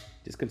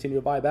just continue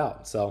to vibe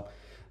out. So,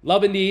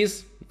 loving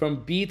these from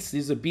Beats.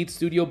 These are Beats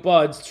Studio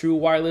Buds, true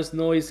wireless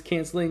noise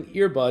canceling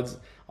earbuds,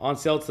 on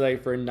sale today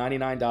for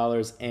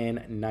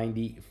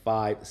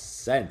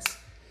 $99.95.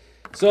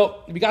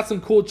 So we got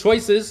some cool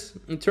choices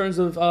in terms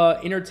of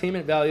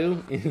entertainment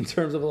value, in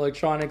terms of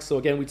electronics. So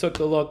again, we took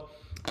a look.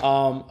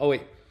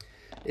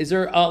 Is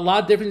there a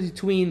lot of difference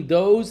between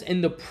those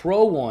and the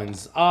Pro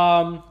ones?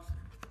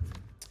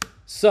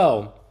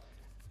 So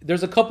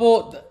there's a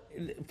couple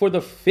for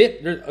the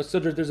Fit.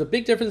 There's a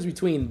big difference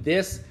between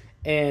this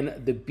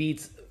and the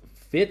Beats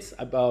Fit.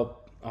 Hold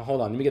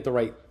on, let me get the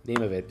right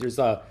name of it. There's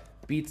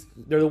Beats.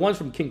 They're the ones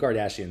from Kim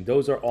Kardashian.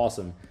 Those are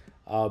awesome.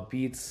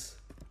 Beats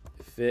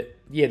Fit.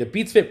 Yeah, the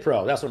Beats Fit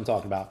Pro. That's what I'm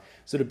talking about.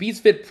 So the Beats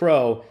Fit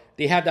Pro,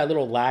 they have that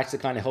little latch that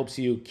kind of helps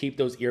you keep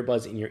those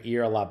earbuds in your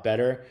ear a lot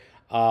better.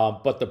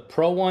 But the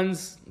Pro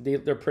ones,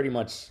 they're pretty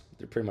much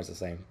the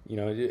same. You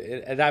know,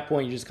 at that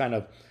point, you're just kind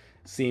of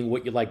seeing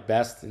what you like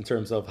best in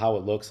terms of how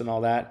it looks and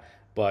all that.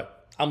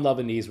 But I'm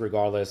loving these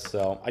regardless.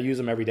 So I use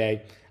them every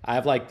day. I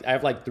have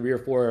like 3 or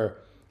 4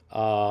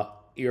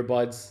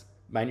 earbuds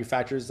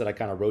manufacturers that I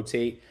kind of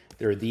rotate.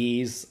 There are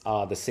these,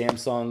 the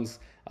Samsungs.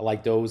 I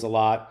like those a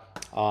lot.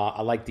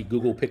 I like the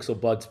Google Pixel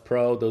Buds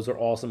Pro. Those are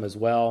awesome as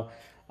well.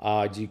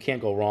 You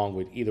can't go wrong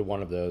with either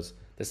one of those.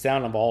 The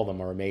sound of all of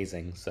them are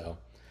amazing. So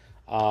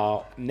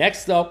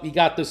next up, we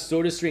got the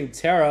SodaStream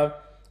Terra.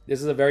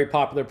 This is a very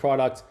popular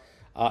product,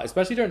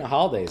 especially during the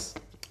holidays.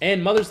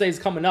 And Mother's Day is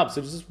coming up,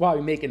 so this is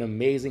probably make an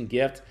amazing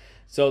gift.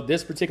 So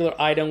this particular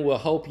item will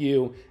help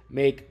you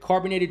make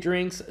carbonated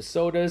drinks,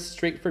 sodas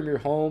straight from your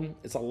home.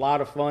 It's a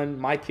lot of fun.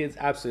 My kids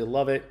absolutely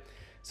love it.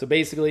 So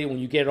basically, when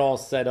you get it all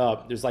set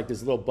up, there's like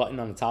this little button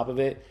on the top of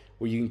it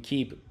where you can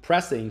keep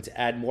pressing to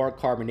add more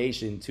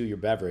carbonation to your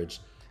beverage.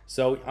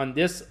 So on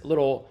this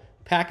little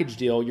package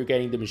deal, you're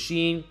getting the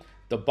machine,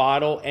 the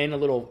bottle, and a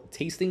little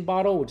tasting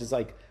bottle, which is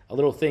like a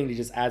little thing that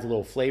just adds a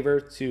little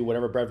flavor to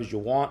whatever beverage you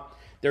want.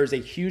 There's a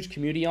huge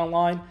community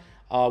online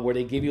where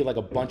they give you like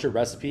a bunch of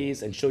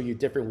recipes and show you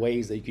different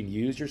ways that you can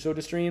use your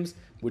SodaStreams,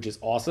 which is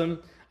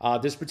awesome.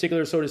 This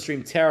particular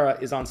SodaStream Terra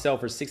is on sale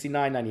for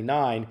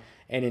 $69.99.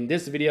 And in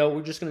this video,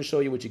 we're just going to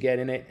show you what you get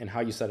in it and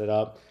how you set it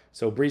up.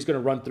 So Bree's going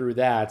to run through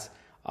that.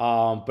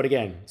 But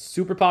again,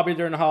 super popular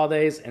during the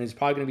holidays, and it's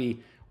probably going to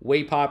be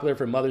way popular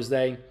for Mother's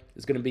Day.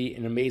 It's going to be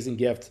an amazing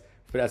gift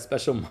for that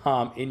special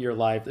mom in your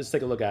life. Let's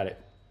take a look at it.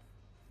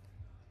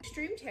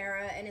 Stream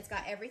Terra, and it's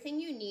got everything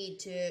you need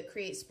to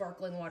create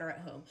sparkling water at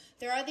home.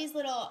 There are these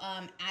little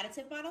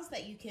additive bottles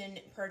that you can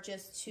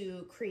purchase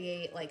to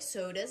create like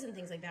sodas and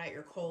things like that,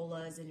 your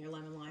colas and your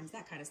lemon limes,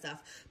 that kind of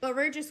stuff. But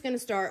we're just going to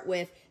start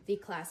with the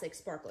classic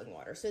sparkling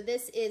water. So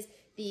this is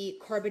the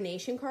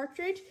carbonation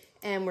cartridge,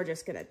 and we're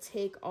just going to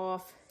take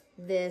off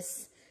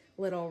this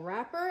little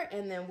wrapper,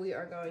 and then we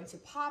are going to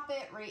pop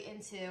it right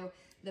into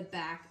the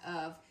back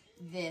of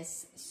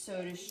this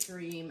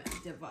SodaStream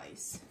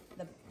device.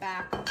 The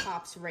back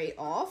pops right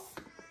off,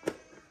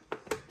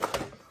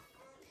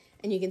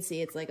 and you can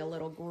see it's like a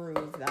little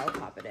groove that'll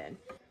pop it in.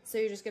 So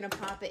you're just gonna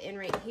pop it in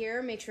right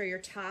here, make sure your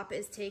top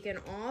is taken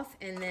off,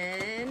 and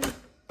then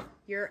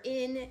you're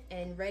in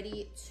and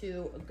ready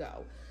to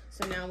go.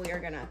 So now we are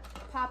gonna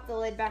pop the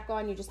lid back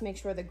on. You just make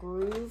sure the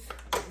groove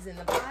is in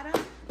the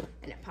bottom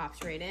and it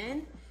pops right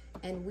in,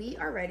 and we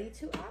are ready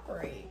to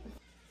operate.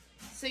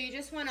 So you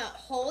just want to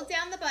hold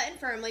down the button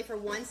firmly for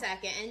 1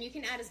 second, and you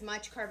can add as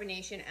much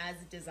carbonation as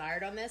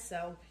desired on this.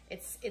 So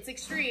it's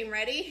extreme.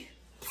 Ready?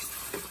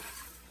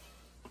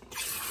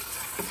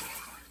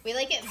 We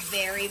like it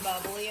very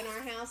bubbly in our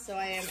house, so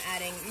I am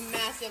adding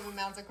massive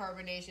amounts of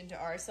carbonation to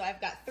ours. So I've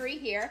got 3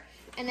 here,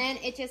 and then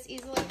it just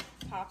easily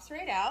pops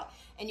right out,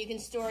 and you can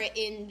store it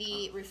in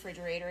the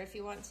refrigerator if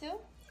you want to.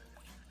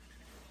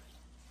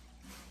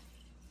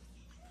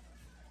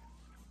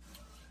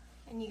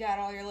 And you got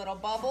all your little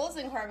bubbles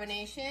and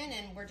carbonation,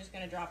 and we're just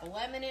gonna drop a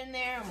lemon in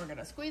there, and we're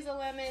gonna squeeze a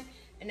lemon,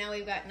 and now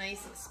we've got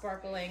nice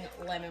sparkling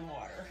lemon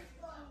water.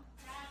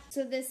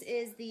 So this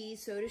is the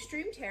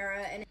SodaStream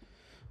Terra, and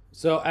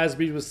so as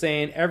Bree was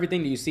saying,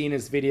 everything that you see in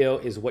this video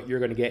is what you're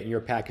going to get in your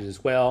package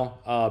as well.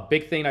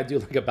 Big thing I do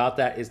like about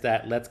that is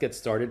that Let's Get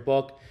Started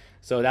book.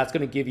 So that's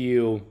going to give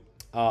you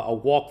a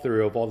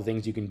walkthrough of all the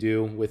things you can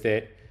do with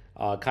it,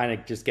 kind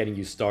of just getting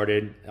you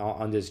started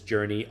on this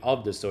journey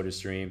of the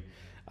SodaStream.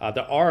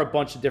 There are a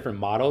bunch of different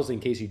models in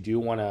case you do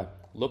want to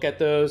look at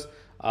those.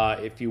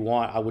 If you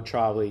want, I would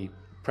probably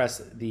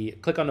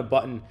click on the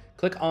button,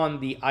 click on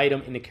the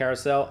item in the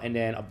carousel, and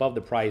then above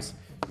the price,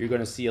 you're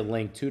going to see a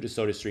link to the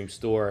SodaStream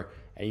store,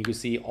 and you can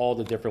see all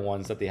the different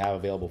ones that they have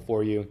available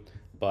for you.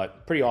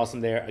 But pretty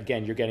awesome there.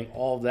 Again, you're getting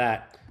all of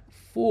that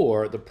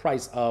for the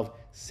price of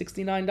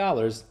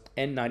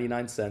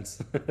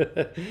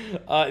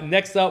 $69.99.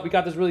 Next up, we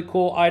got this really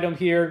cool item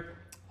here.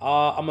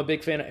 I'm a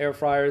big fan of air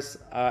fryers.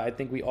 I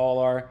think we all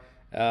are.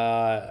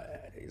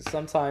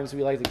 Sometimes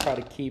we like to try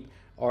to keep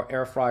our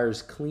air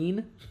fryers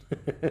clean.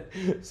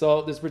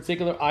 So this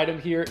particular item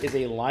here is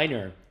a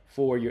liner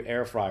for your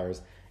air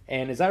fryers,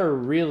 and it's at a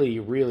really,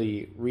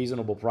 really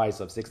reasonable price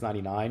of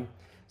 $6.99.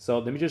 So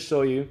let me just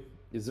show you.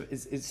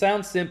 It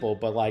sounds simple,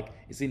 but like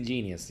it's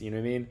ingenious. You know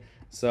what I mean?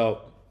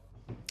 So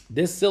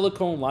this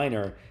silicone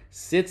liner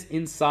sits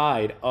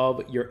inside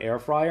of your air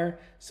fryer,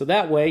 so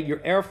that way your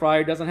air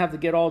fryer doesn't have to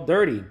get all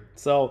dirty.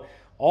 So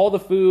all the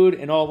food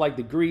and all like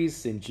the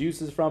grease and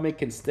juices from it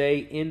can stay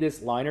in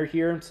this liner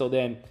here. So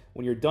then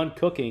when you're done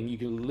cooking, you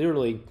can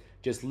literally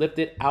just lift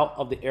it out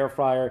of the air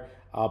fryer,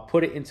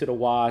 put it into the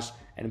wash,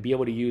 and be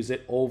able to use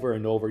it over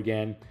and over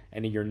again.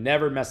 And then you're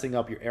never messing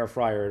up your air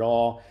fryer at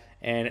all.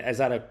 And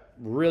it's at a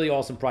really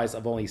awesome price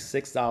of only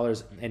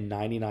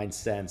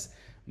 $6.99.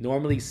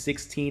 Normally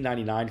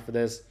 $16.99 for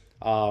this.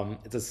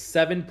 It's a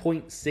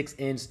 7.6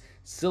 inch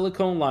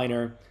silicone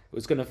liner.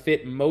 It's going to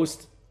fit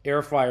most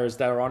air fryers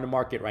that are on the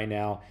market right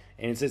now,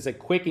 and it's just a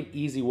quick and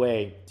easy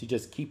way to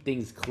just keep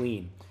things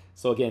clean.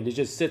 So again, it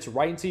just sits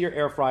right into your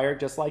air fryer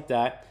just like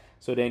that.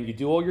 So then you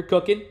do all your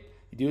cooking,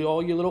 you do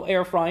all your little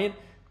air frying,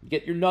 you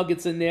get your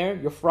nuggets in there,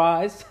 your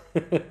fries,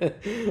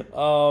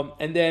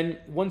 and then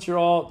once you're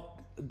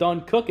all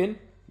done cooking,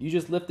 you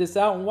just lift this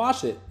out and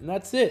wash it, and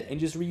that's it, and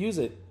just reuse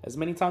it as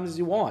many times as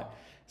you want.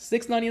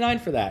 $6.99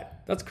 for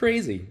that. That's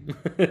crazy.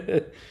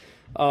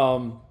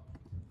 But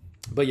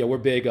yeah, we're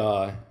big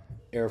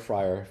air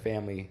fryer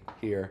family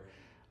here,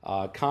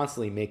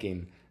 constantly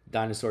making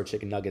dinosaur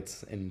chicken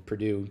nuggets and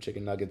Purdue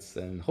chicken nuggets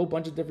and a whole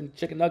bunch of different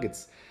chicken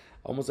nuggets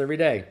almost every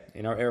day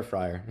in our air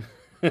fryer.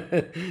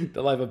 The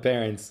life of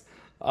parents.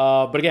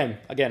 But again,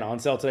 on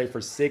sale today for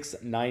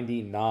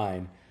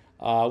 $6.99.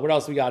 What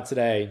else we got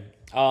today?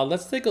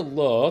 Let's take a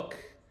look.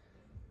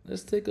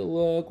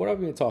 What have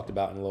we talked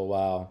about in a little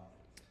while?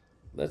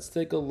 Let's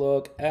take a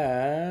look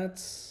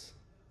at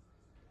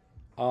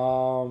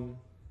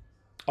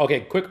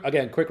okay,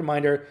 quick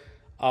reminder.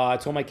 I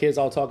told my kids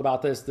I'll talk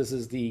about this. This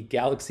is the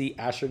Galaxy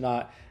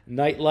Astronaut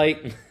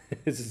Nightlight.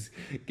 This is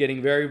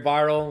getting very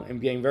viral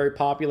and getting very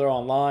popular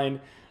online.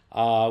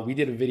 We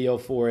did a video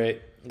for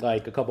it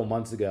like a couple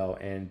months ago,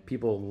 and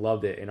people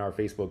loved it in our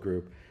Facebook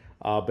group.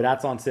 But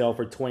that's on sale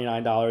for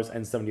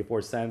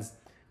 $29.74.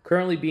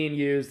 Currently being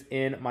used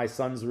in my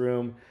son's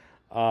room.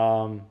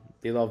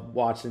 They love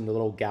watching the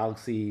little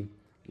galaxy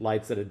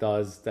lights that it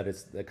does,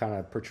 that kind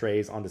of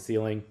portrays on the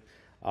ceiling.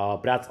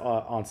 But that's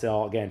on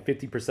sale again,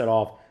 50%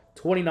 off,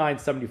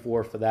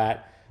 $29.74 for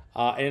that.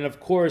 And of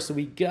course,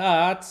 we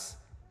got,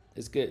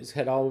 let's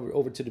head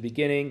over to the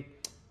beginning.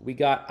 We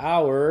got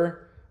the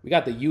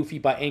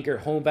Eufy by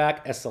Anker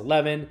HomeVac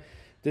S11.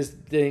 This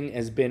thing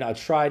has been a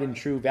tried and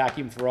true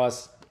vacuum for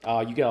us.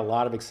 You get a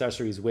lot of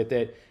accessories with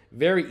it.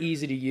 Very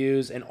easy to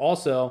use, and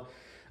also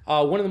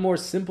one of the more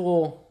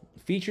simple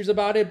features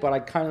about it, but I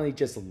kind of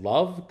just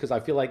love, because I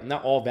feel like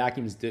not all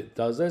vacuums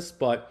does this,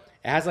 but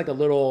it has like a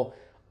little,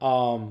 I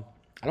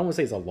don't want to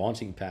say it's a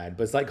launching pad,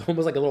 but it's like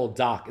almost like a little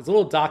dock. It's a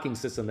little docking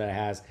system that it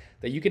has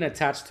that you can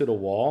attach to the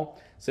wall.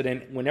 So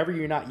then whenever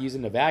you're not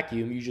using the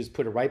vacuum, you just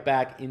put it right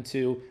back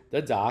into the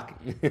dock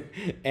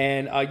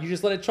and you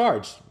just let it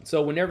charge.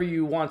 So whenever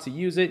you want to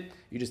use it,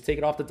 you just take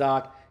it off the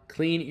dock,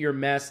 clean your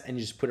mess, and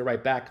you just put it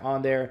right back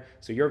on there.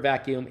 So your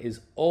vacuum is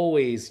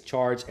always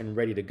charged and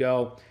ready to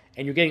go.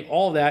 And you're getting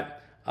all of that.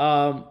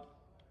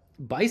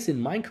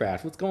 Bison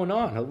Minecraft, what's going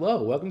on?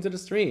 Hello, welcome to the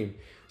stream.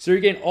 So you're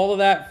getting all of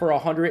that for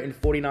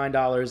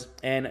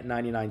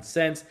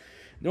 $149.99.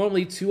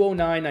 Normally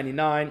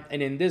 $209.99.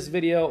 And in this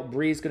video,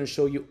 Bree's going to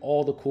show you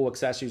all the cool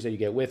accessories that you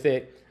get with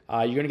it.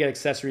 You're going to get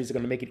accessories that are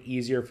going to make it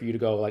easier for you to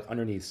go like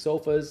underneath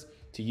sofas,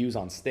 to use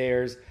on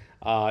stairs.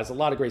 There's a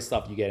lot of great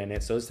stuff you get in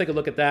it. So let's take a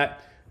look at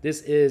that.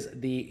 This is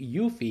the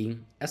Eufy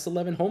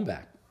S11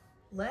 HomeVac.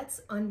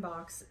 Let's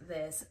unbox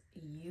this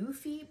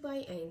Eufy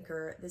by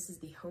Anker. This is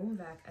the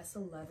HomeVac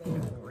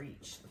S11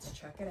 Reach. Let's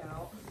check it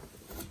out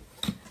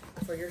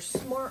for your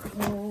smart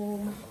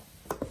home.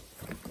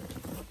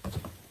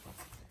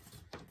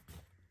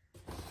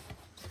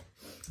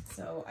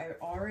 So I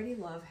already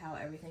love how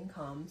everything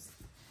comes.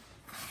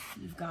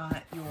 You've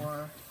got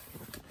your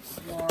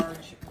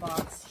large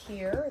box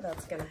here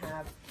that's going to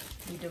have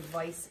the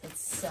device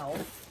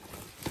itself.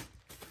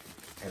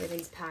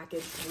 Everything's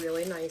packaged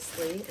really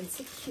nicely and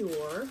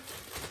secure.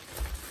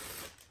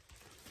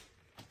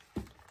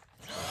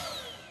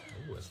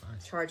 Ooh, that's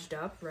nice. Charged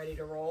up, ready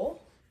to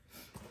roll.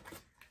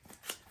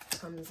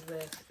 Comes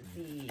with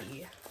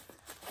the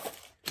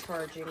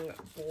charging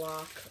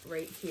block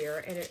right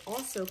here, and it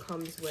also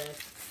comes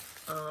with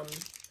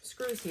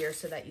screws here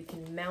so that you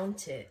can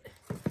mount it,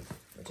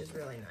 which is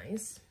really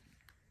nice.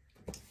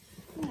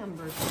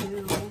 Number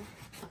 2,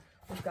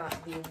 we've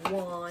got the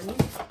wand.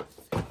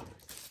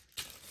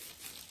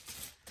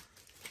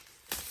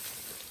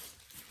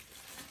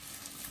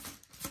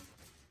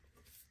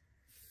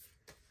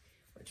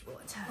 Which will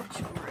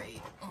attach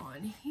right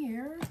on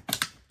here,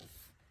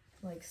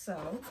 like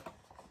so.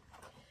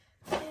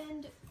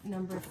 And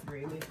number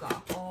 3, we've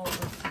got all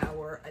of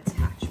our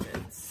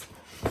attachments.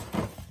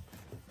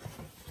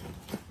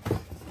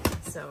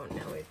 So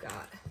now we've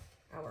got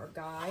our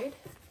guide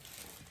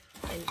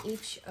and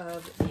each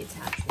of the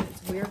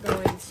attachments. We're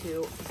going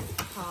to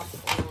pop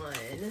on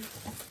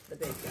the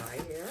big guy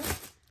here.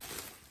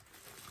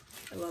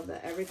 I love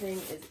that everything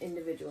is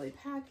individually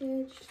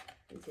packaged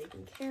and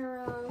taken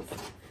care of.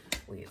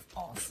 We've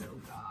also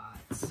got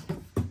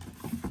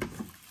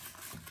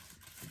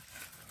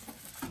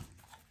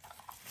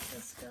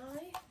this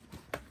guy.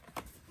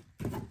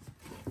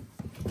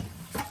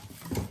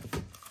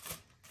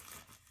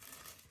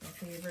 My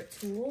favorite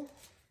tool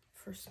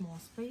for small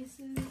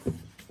spaces.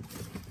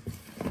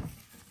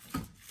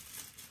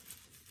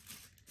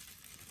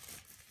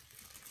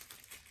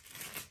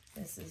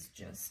 This is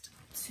just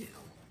to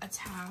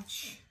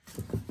attach.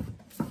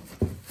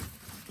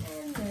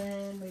 And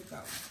then we've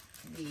got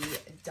the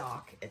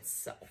dock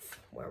itself,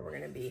 where we're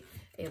going to be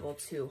able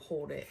to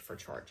hold it for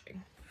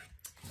charging.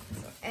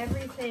 So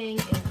everything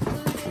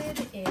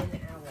included in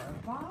our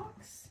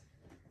box.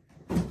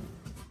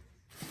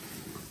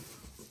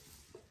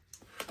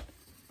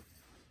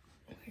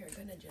 We're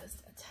going to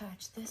just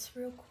attach this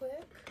real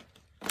quick.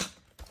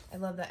 I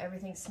love that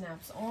everything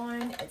snaps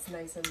on. It's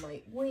nice and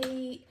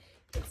lightweight.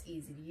 It's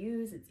easy to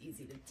use. It's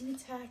easy to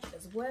detach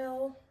as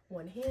well,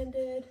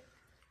 one-handed.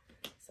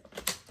 So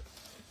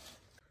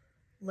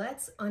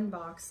let's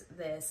unbox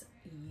this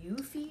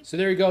Eufy. So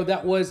there you go.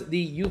 That was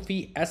the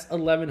Eufy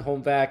S11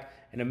 Home Vac,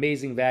 an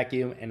amazing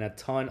vacuum and a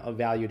ton of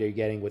value that you're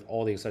getting with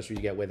all the accessories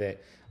you get with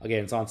it.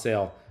 Again, it's on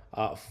sale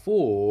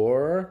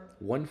for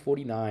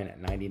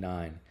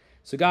 $149.99.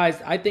 So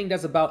guys, I think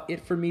that's about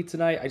it for me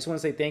tonight. I just want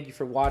to say thank you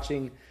for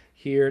watching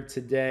here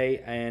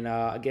today. And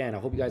again, I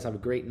hope you guys have a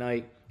great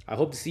night. I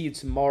hope to see you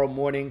tomorrow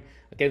morning.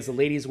 Again, the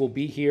ladies will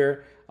be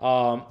here.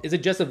 Is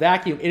it just a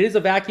vacuum? It is a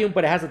vacuum,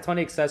 but it has a ton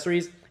of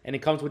accessories, and it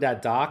comes with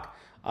that dock.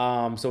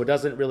 So it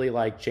doesn't really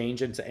like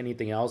change into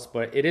anything else.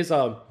 But it is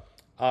a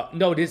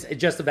no, it's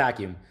just a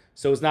vacuum.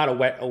 So it's not a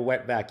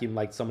wet vacuum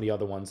like some of the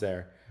other ones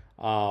there.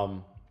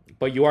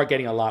 But you are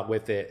getting a lot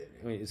with it,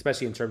 I mean,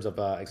 especially in terms of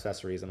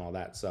accessories and all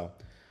that. So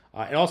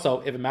and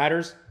also, if it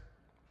matters,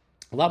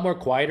 a lot more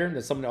quieter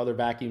than some of the other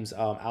vacuums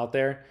out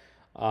there.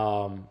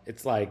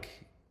 It's like,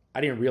 I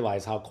didn't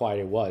realize how quiet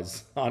it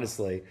was,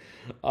 honestly.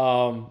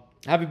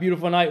 Have a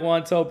beautiful night,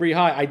 Juan Bree.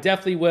 Hi, I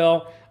definitely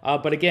will.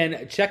 But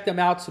again, check them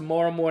out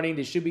tomorrow morning.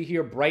 They should be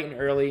here bright and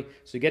early.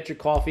 So get your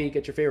coffee,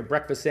 get your favorite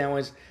breakfast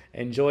sandwich,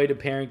 enjoy the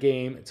parent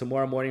game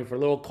tomorrow morning for a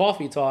little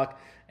coffee talk.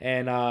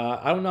 And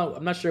I don't know,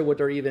 I'm not sure what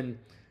they're even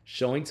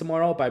showing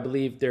tomorrow, but I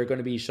believe they're going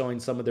to be showing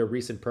some of their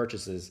recent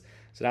purchases.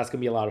 So that's going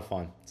to be a lot of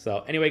fun.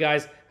 So anyway,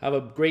 guys, have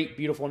a great,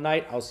 beautiful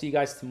night. I'll see you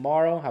guys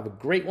tomorrow. Have a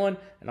great one,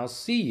 and I'll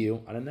see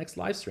you on the next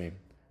live stream.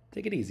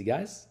 Take it easy,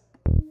 guys.